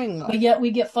been hearing. But yet we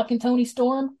get fucking Toni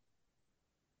Storm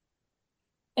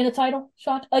in a title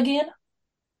shot again?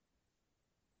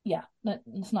 Yeah,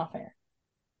 it's not fair.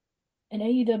 And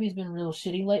AEW's been real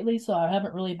shitty lately, so I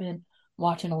haven't really been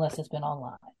watching unless it's been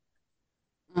online.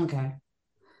 Okay.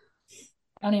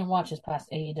 I didn't watch this past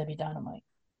AEW Dynamite.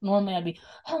 Normally I'd be,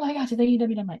 oh my gosh, it's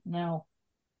AEW Dynamite. No.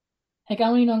 Heck, I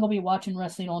don't even know I'm going to be watching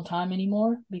wrestling on time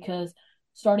anymore because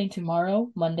starting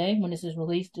tomorrow, Monday, when this is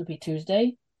released, it'll be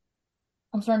Tuesday,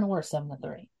 I'm starting to work 7 to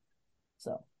 3.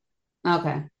 So.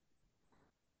 Okay.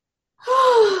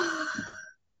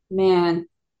 Man.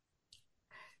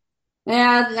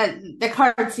 Yeah, the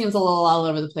card seems a little all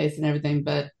over the place and everything,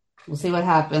 but we'll see what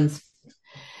happens.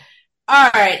 All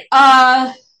right.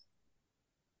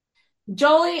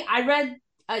 Jolie, I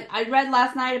read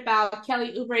last night about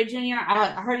Kelly Oubre Jr.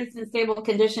 I heard he's in stable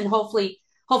condition. Hopefully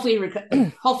he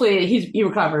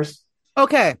recovers.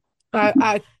 Okay.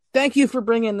 I thank you for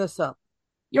bringing this up.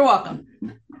 You're welcome.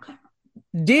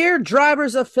 Dear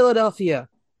drivers of Philadelphia,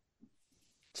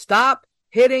 stop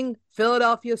hitting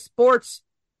Philadelphia sports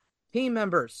team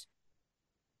members.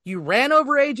 You ran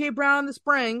over AJ Brown in the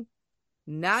spring.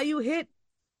 Now you hit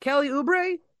Kelly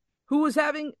Oubre, who was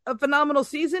having a phenomenal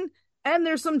season. And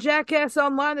there's some jackass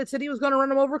online that said he was going to run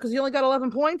him over because he only got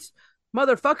 11 points.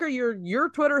 Motherfucker, your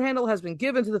Twitter handle has been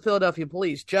given to the Philadelphia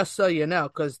police, just so you know,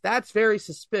 because that's very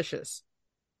suspicious.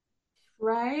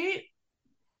 Right?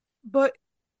 But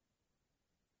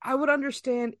I would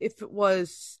understand if it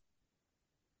was,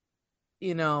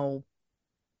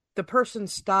 the person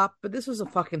stopped, but this was a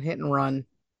fucking hit and run.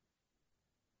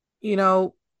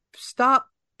 Stop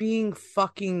being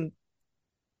fucking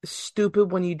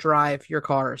stupid when you drive your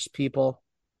cars, people.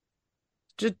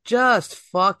 Just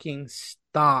fucking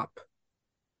stop.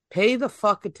 Pay the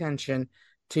fuck attention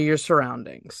to your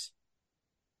surroundings.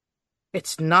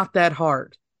 It's not that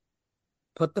hard.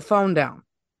 Put the phone down.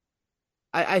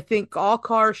 I think all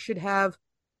cars should have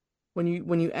when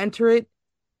you enter it,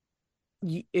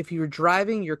 if you're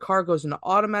driving, your car goes into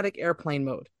automatic airplane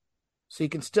mode. So you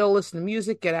can still listen to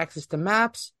music, get access to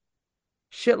maps,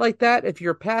 shit like that. If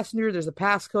you're a passenger, there's a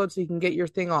passcode so you can get your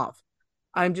thing off.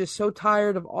 I'm just so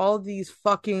tired of all of these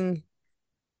fucking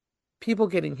people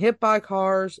getting hit by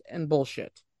cars and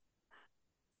bullshit.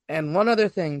 And one other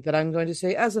thing that I'm going to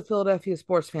say as a Philadelphia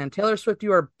sports fan, Taylor Swift,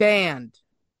 you are banned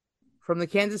from the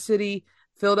Kansas City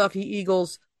Philadelphia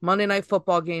Eagles Monday Night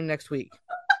Football game next week.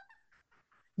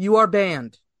 You are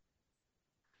banned.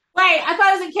 Wait, I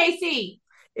thought it was in KC.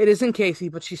 It is in Casey,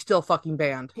 but she's still fucking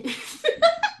banned.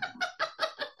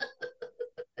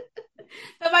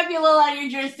 That might be a little out of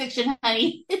your jurisdiction,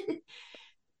 honey.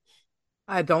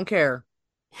 I don't care.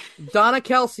 Donna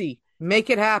Kelsey, make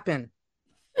it happen.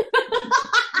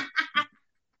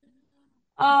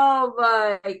 Oh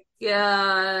my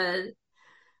god.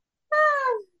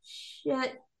 Ah,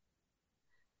 shit.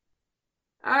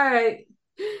 All right.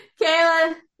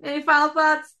 Kayla, any final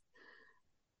thoughts?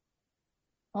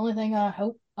 Only thing I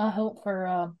hope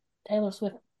for Taylor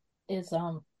Swift is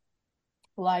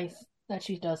life that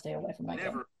she does stay away from that game.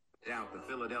 Never doubt the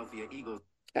Philadelphia Eagles.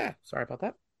 Sorry about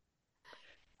that.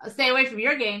 Stay away from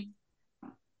your game.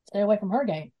 Stay away from her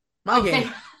game. My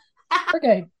game. Her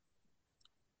game.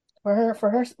 For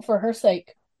her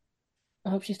sake. I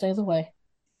hope she stays away.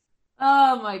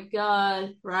 Oh my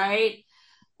god, right?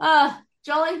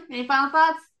 Jolie, any final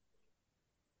thoughts?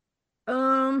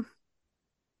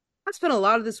 I spent a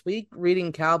lot of this week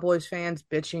reading Cowboys fans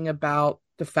bitching about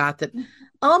the fact that,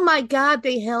 oh my God,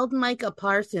 they held Micah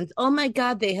Parsons. Oh my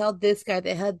God, they held this guy.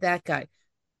 They held that guy.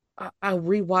 I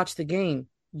rewatched the game.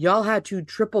 Y'all had to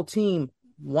triple team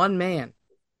one man.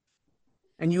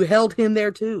 And you held him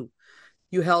there too.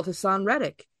 You held Hassan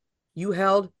Reddick. You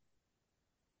held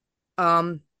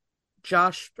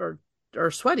Josh or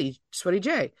Sweaty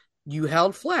J. You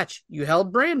held Fletch. You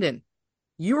held Brandon.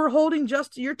 You were holding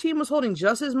your team was holding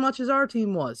just as much as our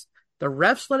team was. The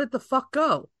refs let it the fuck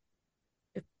go.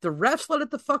 If the refs let it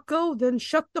the fuck go, then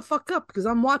shut the fuck up, because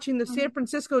I'm watching the San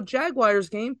Francisco Jaguars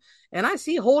game and I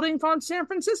see holding from San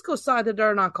Francisco's side that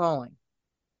they're not calling.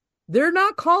 They're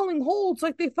not calling holds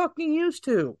like they fucking used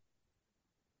to.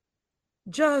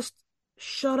 Just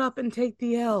shut up and take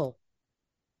the L.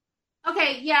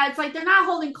 Okay, yeah, it's like they're not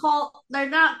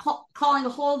calling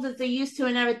holds as they used to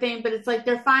and everything, but it's like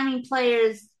they're finding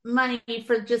players money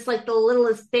for just like the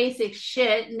littlest basic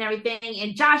shit and everything.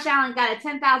 And Josh Allen got a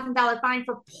 $10,000 fine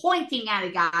for pointing at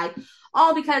a guy,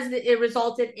 all because it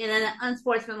resulted in an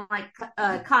unsportsmanlike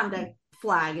conduct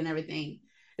flag and everything.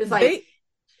 It's like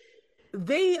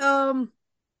they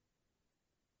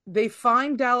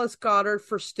fined Dallas Goedert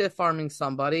for stiff arming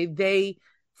somebody. They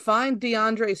fined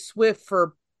DeAndre Swift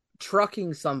for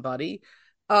trucking somebody.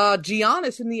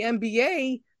 Giannis in the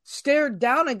NBA stared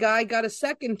down a guy, got a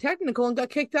second technical, and got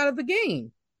kicked out of the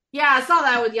game. Yeah, I saw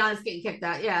that with Giannis getting kicked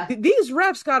out. Yeah. These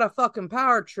refs got a fucking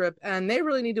power trip, and they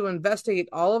really need to investigate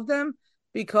all of them,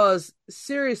 because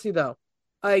seriously though,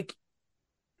 like,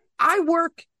 I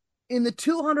work in the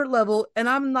 200 level and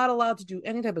I'm not allowed to do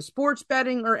any type of sports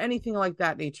betting or anything like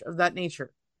that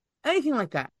nature. Anything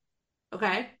like that.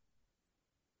 Okay.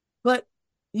 But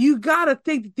you gotta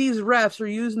think that these refs are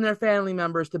using their family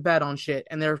members to bet on shit,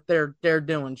 and they're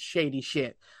doing shady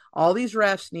shit. All these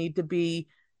refs need to be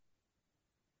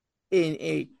in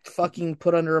a fucking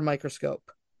put under a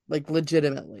microscope, like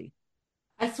legitimately.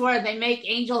 I swear they make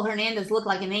Angel Hernandez look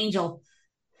like an angel.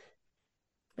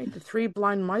 Make the three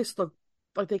blind mice look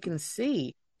like they can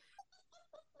see.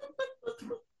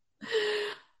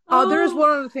 There's one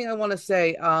other thing I want to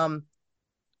say.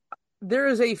 There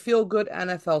is a feel-good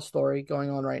NFL story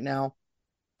going on right now.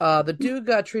 The dude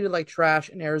got treated like trash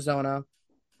in Arizona,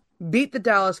 beat the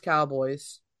Dallas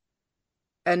Cowboys,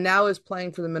 and now is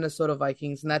playing for the Minnesota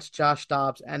Vikings, and that's Josh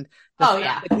Dobbs. And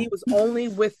he was only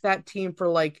with that team for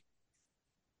like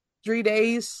 3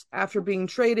 days after being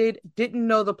traded, didn't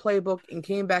know the playbook, and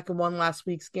came back and won last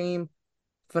week's game.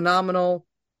 Phenomenal.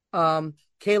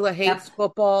 Kayla hates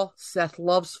football. Seth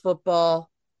loves football.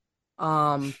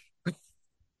 Right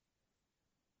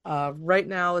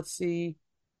now, let's see.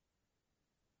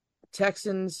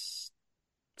 Texans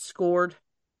scored.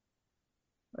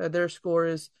 Their score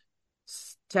is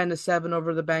 10-7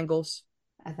 over the Bengals.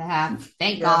 At the half.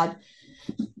 Thank God.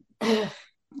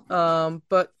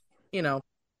 But you know,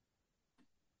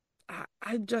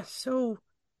 I just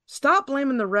stop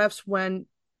blaming the refs when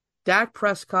Dak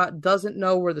Prescott doesn't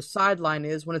know where the sideline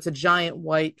is when it's a giant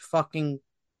white fucking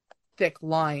thick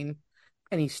line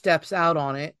and he steps out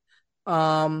on it.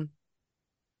 But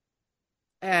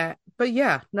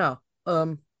yeah, no.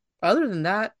 Other than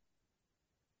that,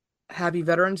 happy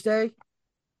Veterans Day.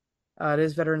 It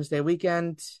is Veterans Day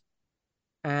weekend,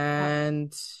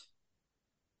 and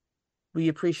we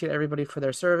appreciate everybody for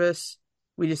their service.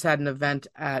 We just had an event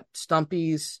at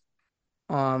Stumpy's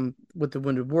with the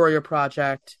Wounded Warrior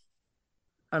Project.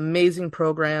 Amazing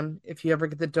program. If you ever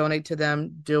get to donate to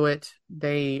them, do it.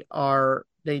 They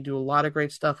do a lot of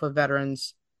great stuff with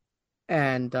veterans.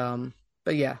 And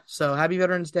but yeah, so happy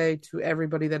Veterans Day to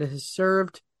everybody that has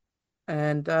served,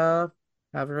 and have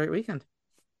a great weekend.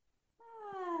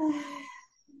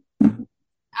 All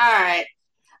right.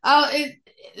 Oh,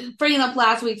 bringing up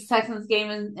last week's Texans game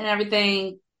and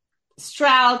everything.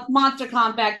 Stroud, monster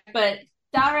comeback, but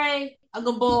Dare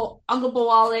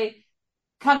Ogunbowale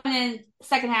coming in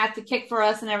second half to kick for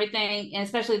us and everything, and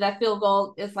especially that field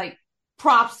goal is like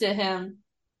props to him.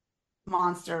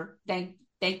 Monster. Thank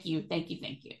you.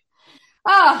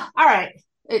 Oh, all right.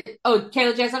 Kayla, do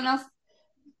you have something else?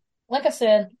 Like I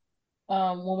said,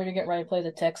 when we were getting ready to play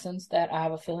the Texans, that I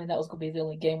have a feeling that was going to be the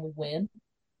only game we win.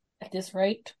 At this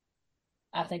rate,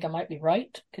 I think I might be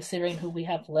right, considering who we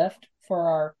have left for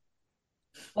our.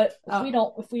 But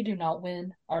if we do not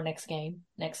win our next game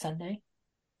next Sunday,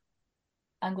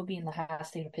 I'm going to be in the high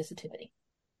state of positivity.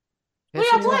 We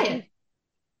are playing.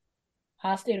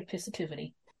 High state of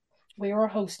positivity. We are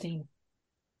hosting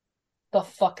the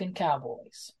fucking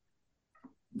Cowboys.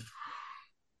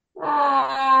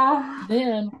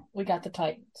 Then we got the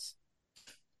Titans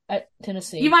at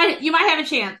Tennessee. You might have a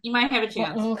chance.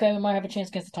 Okay, we might have a chance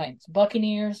against the Titans.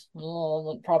 Buccaneers,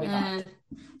 probably not.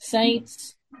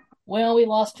 Saints, well, we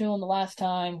lost to them the last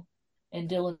time. In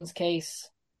Dylan's case,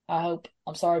 I'm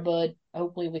sorry, bud.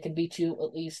 Hopefully we can beat you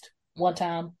at least one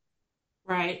time.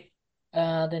 Right.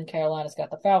 Then Carolina's got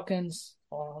the Falcons.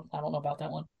 I don't know about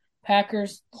that one.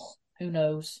 Packers, who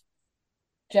knows?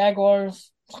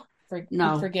 Jaguars,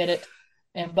 forget it.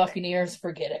 And Buccaneers,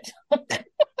 forget it.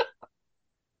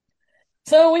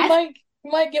 So we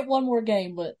might get one more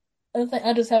game, but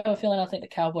I just have a feeling I think the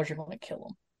Cowboys are going to kill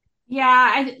them.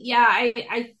 After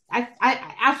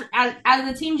out of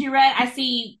the teams you read, I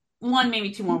see one,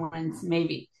 maybe two more wins,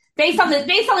 maybe based on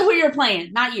who you're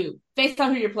playing, not you. Based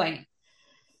on who you're playing.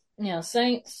 Yeah,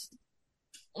 Saints.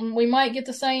 We might get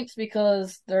the Saints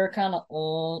because they're kind of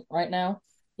right now.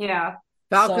 Yeah,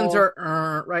 Falcons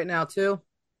are right now too.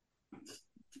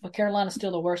 But Carolina's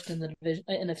still the worst in the division,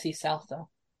 NFC South, though.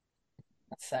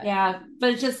 That's sad. Yeah,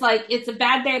 but it's just like it's a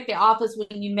bad day at the office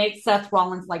when you make Seth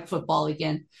Rollins like football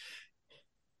again.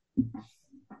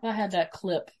 I had that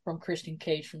clip from Christian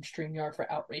Cage from StreamYard for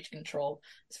Outreach Control.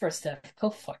 It's for Steph.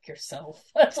 Go fuck yourself.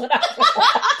 That's what I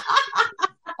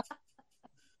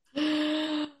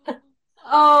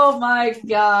Oh my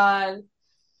god.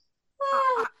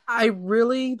 I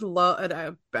really love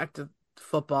it. Back to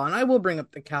football, and I will bring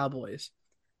up the Cowboys.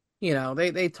 You know,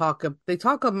 they talk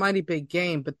a mighty big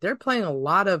game, but they're playing a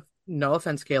lot of, no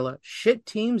offense, Kayla, shit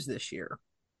teams this year.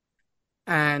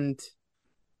 And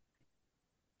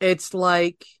it's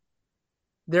like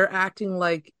they're acting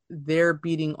like they're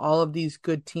beating all of these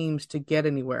good teams to get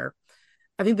anywhere.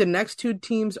 I think the next two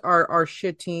teams are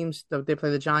shit teams. They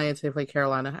play the Giants, they play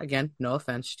Carolina. Again, no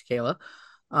offense to Kayla.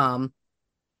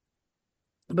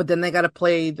 But then they got to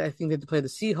play, I think they have to play the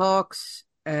Seahawks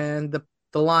and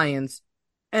the Lions.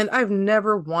 And I've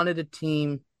never wanted a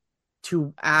team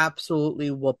to absolutely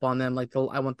whoop on them like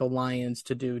I want the Lions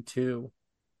to do to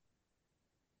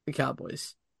the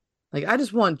Cowboys. Like, I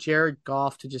just want Jared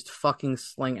Goff to just fucking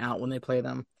sling out when they play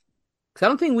them. Because I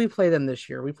don't think we play them this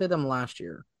year. We played them last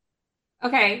year.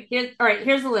 Okay,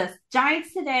 here's the list.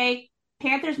 Giants today,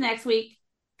 Panthers next week,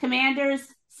 Commanders,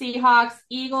 Seahawks,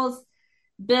 Eagles,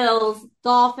 Bills,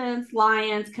 Dolphins,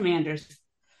 Lions, Commanders.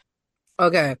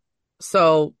 Okay,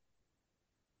 so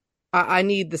I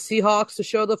need the Seahawks to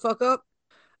show the fuck up.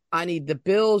 I need the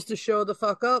Bills to show the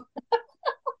fuck up.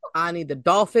 I need the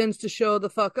Dolphins to show the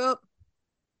fuck up.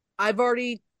 I've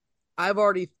already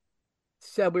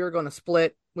said we were going to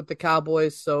split with the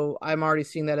Cowboys, so I'm already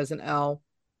seeing that as an L.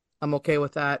 I'm okay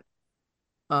with that.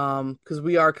 Because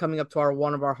we are coming up to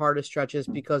one of our hardest stretches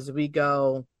because it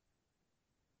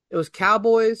was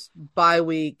Cowboys, bye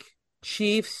week,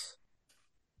 Chiefs,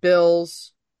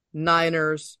 Bills,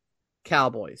 Niners,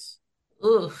 Cowboys.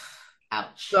 Oof.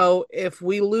 Ouch. So if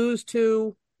we lose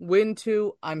 2, win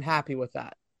 2, I'm happy with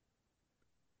that.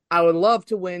 I would love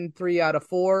to win 3 out of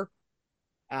 4.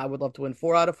 I would love to win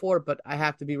 4 out of 4, but I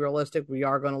have to be realistic. We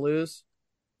are going to lose.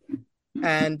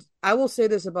 And I will say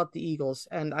this about the Eagles,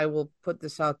 and I will put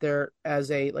this out there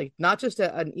as not just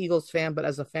an Eagles fan, but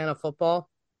as a fan of football.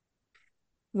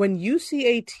 When you see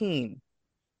a team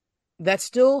that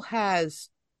still has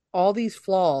all these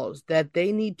flaws that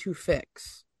they need to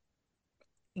fix,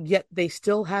 yet they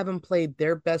still haven't played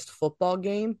their best football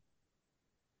game.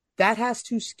 That has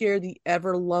to scare the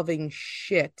ever-loving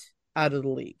shit out of the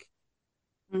league.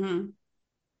 Mm-hmm.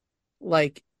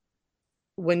 Like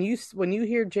when you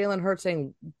hear Jalen Hurts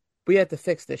saying, "We have to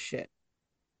fix this shit,"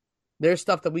 there's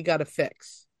stuff that we got to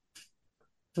fix.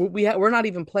 We're not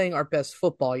even playing our best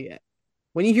football yet.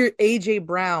 When you hear AJ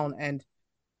Brown and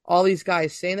all these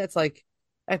guys saying that's like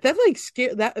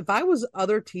scared that if I was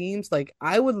other teams, like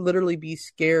I would literally be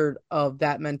scared of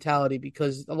that mentality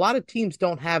because a lot of teams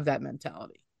don't have that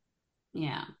mentality.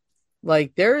 Yeah.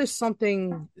 Like there is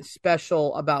something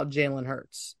special about Jalen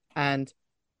Hurts. And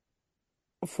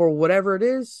for whatever it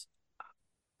is,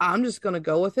 I'm just gonna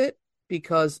go with it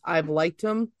because I've liked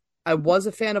him. I was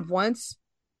a fan of Wentz.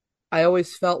 I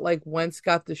always felt like Wentz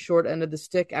got the short end of the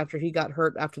stick after he got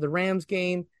hurt after the Rams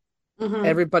game. Mm-hmm.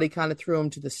 Everybody kind of threw him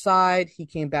to the side. He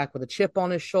came back with a chip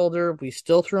on his shoulder. We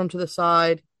still threw him to the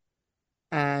side.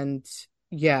 And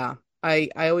yeah, I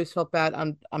always felt bad.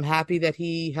 I'm happy that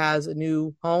he has a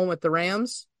new home at the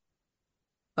Rams.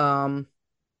 And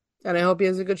I hope he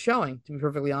has a good showing, to be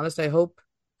perfectly honest. I hope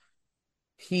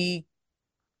he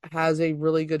has a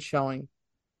really good showing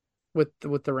with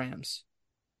the Rams.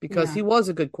 Because he was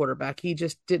a good quarterback. He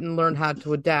just didn't learn how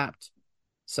to adapt.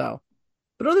 So,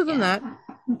 but other than that,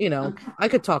 I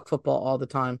could talk football all the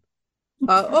time.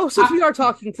 Since we are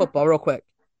talking football, real quick,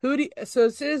 so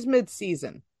it is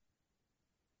mid-season.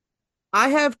 I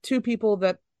have two people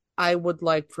that I would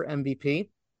like for MVP,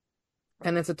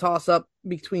 and it's a toss-up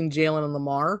between Jalen and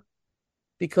Lamar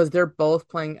because they're both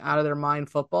playing out of their mind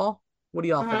football. What do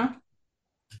y'all think?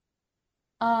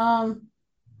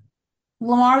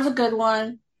 Lamar's a good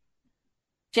one.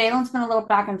 Jalen's been a little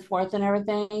back and forth and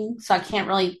everything, so I can't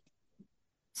really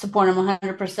support him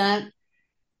 100%.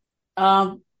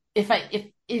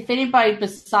 If anybody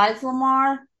besides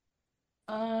Lamar,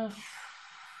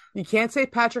 you can't say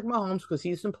Patrick Mahomes because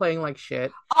he's been playing like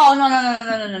shit. Oh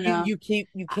no. You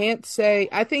can't say.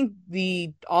 I think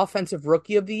the offensive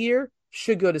rookie of the year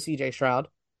should go to CJ Stroud.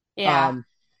 Yeah.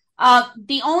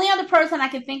 The only other person I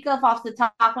can think of off the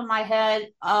top of my head,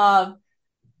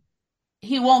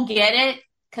 he won't get it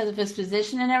because of his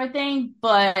position and everything,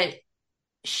 but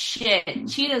shit,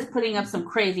 Cheetah's putting up some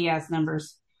crazy ass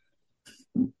numbers.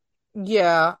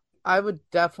 Yeah, I would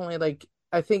definitely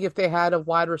I think if they had a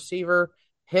wide receiver,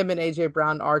 him and AJ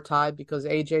Brown are tied because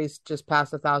AJ's just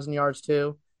passed 1,000 yards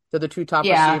too. They're the two top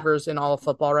receivers in all of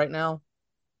football right now,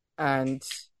 and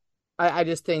I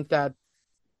just think that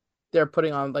they're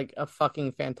putting on a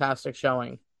fucking fantastic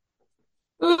showing.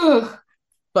 Ugh.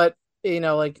 But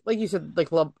like you said,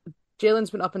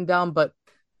 Jalen's been up and down, but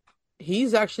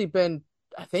he's actually been,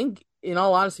 I think, in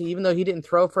all honesty, even though he didn't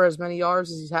throw for as many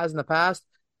yards as he has in the past,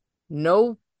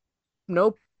 no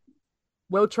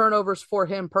turnovers for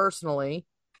him personally.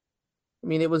 I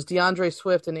mean, it was DeAndre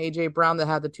Swift and AJ Brown that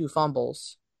had the 2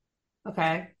 fumbles.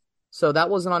 Okay. So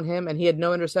that wasn't on him, and he had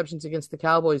no interceptions against the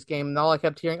Cowboys game, and all I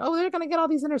kept hearing, they're going to get all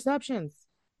these interceptions.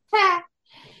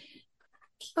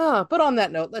 But on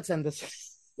that note, let's end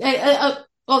this.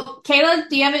 Well, Kayla,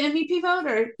 do you have an MVP vote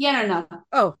or yeah or no?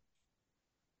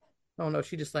 Oh no,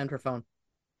 she just slammed her phone.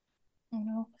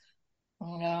 Oh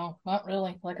no, not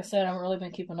really. Like I said, I haven't really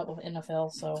been keeping up with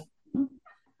NFL, so. All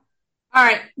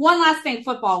right, one last thing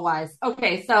football-wise.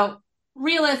 Okay, so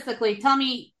realistically, tell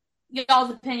me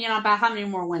y'all's opinion about how many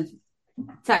more wins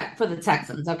for the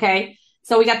Texans, okay?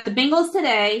 So we got the Bengals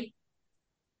today,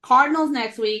 Cardinals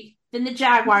next week, then the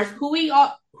Jaguars, who we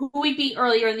beat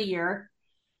earlier in the year,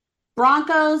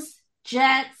 Broncos,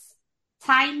 Jets,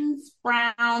 Titans,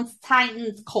 Browns,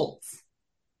 Titans, Colts.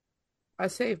 I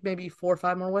say maybe 4 or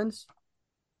 5 more wins.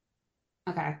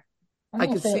 Okay. I'm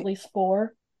going to say at least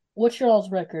 4. What's your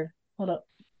all's record? Hold up.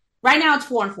 Right now it's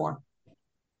 4-4.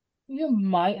 You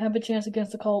might have a chance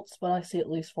against the Colts, but I see at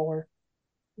least 4.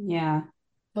 Yeah.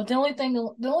 But the only thing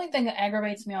that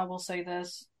aggravates me, I will say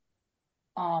this.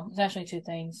 It's actually 2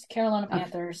 things. Carolina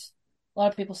Panthers. A lot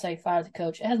of people say fire the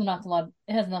coach. It has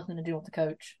nothing to do with the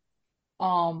coach.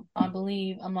 I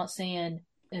believe, I'm not saying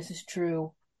this is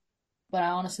true, but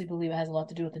I honestly believe it has a lot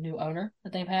to do with the new owner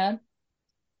that they've had.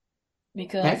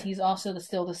 Because he's also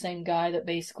still the same guy that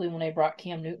basically, when they brought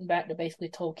Cam Newton back, that basically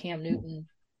told Cam Newton,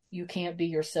 you can't be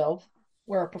yourself.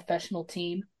 We're a professional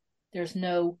team. There's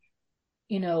no,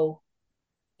 you know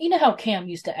how Cam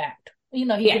used to act. He'd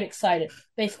get excited.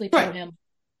 Basically told him,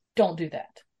 don't do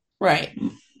that. Right.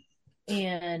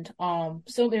 And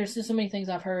so there's just so many things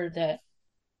I've heard that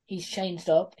he's changed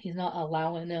up. He's not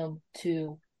allowing them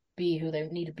to be who they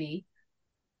need to be.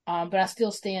 But I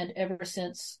still stand ever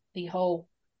since the whole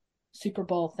Super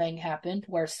Bowl thing happened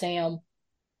where Cam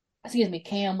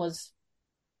was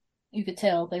You could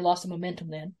tell they lost the momentum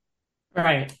then.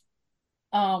 Right.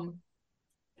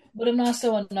 But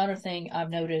also another thing I've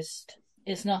noticed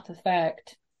is not the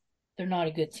fact they're not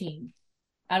a good team.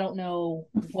 I don't know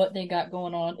what they got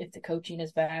going on, if the coaching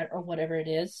is bad or whatever it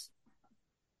is.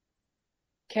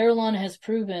 Carolina has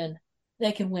proven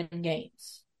they can win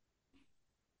games.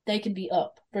 They can be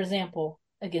up. For example,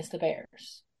 against the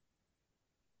Bears.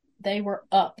 They were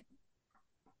up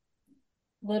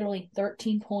literally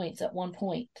 13 points at one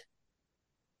point.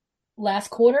 Last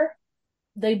quarter,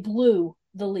 they blew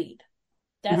the lead.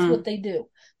 That's what they do.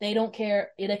 They don't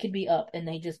care. They could be up and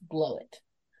they just blow it.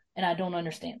 And I don't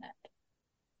understand that.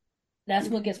 That's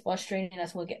what gets frustrating.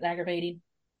 That's what gets aggravating.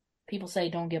 People say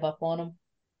don't give up on them.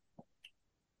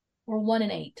 We're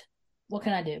 1-8. What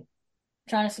can I do? I'm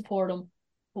trying to support them,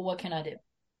 but what can I do?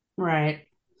 Right.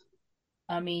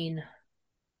 I mean,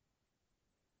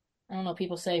 I don't know.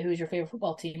 People say, who's your favorite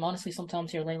football team? Honestly,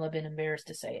 sometimes here lately I've been embarrassed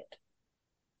to say it.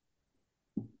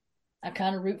 I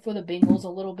kind of root for the Bengals a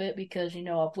little bit because,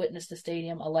 I've witnessed the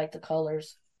stadium. I like the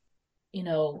colors,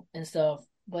 and stuff.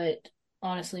 But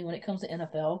honestly, when it comes to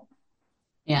NFL,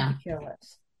 Yeah. I care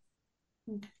less.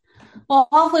 Well,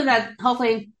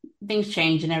 hopefully things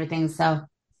change and everything. So,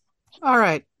 all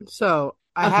right. So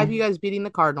I have you guys beating the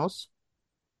Cardinals.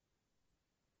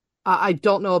 I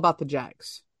don't know about the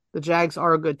Jags. The Jags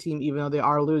are a good team, even though they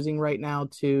are losing right now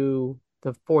to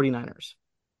the 49ers.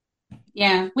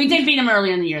 Yeah, we did beat them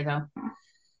earlier in the year, though.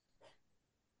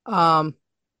 Well,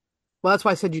 that's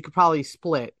why I said you could probably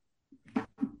split.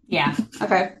 Yeah.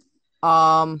 Okay.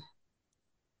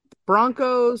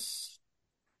 Broncos,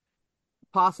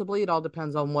 possibly. It all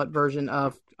depends on what version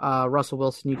of Russell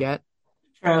Wilson you get.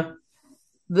 True.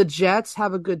 The Jets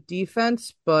have a good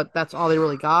defense, but that's all they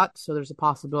really got. So there's a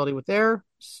possibility with there.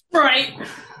 Right.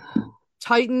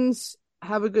 Titans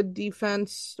have a good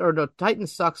defense. Or no,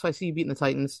 Titans suck, so I see you beating the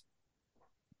Titans.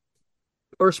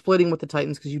 Or splitting with the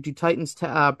Titans because you do Titans,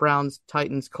 Browns,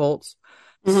 Titans, Colts.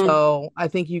 Mm-hmm. So I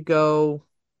think you go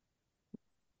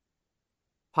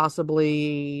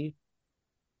possibly.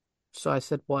 So I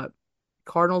said what?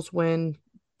 Cardinals win,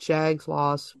 Jags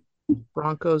loss,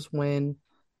 Broncos win,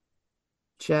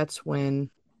 Jets win,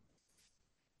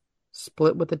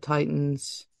 split with the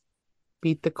Titans,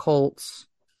 beat the Colts.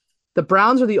 The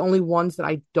Browns are the only ones that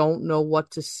I don't know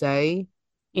what to say.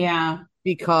 Yeah.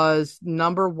 Because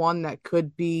number one, that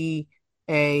could be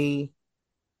a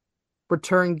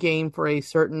return game for a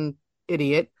certain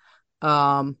idiot.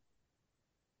 And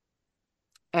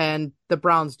the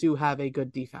Browns do have a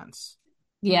good defense.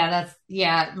 Yeah,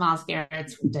 Myles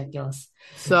Garrett's ridiculous.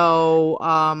 So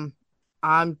I'm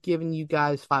giving you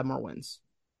guys 5 more wins.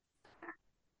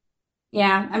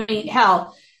 Yeah, I mean,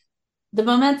 hell, the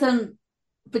momentum.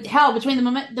 But hell, between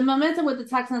the momentum with the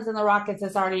Texans and the Rockets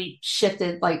has already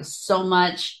shifted like so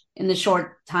much in the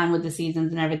short time with the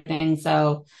seasons and everything.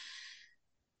 So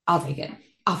I'll take it.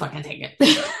 I'll fucking take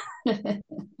it.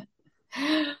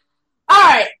 All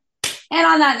right. And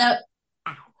on that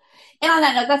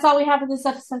note, that's all we have for this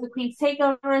episode of the Queen's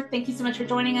Takeover. Thank you so much for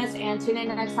joining us, and tune in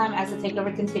next time as the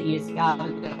takeover continues. Y'all have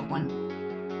a good one.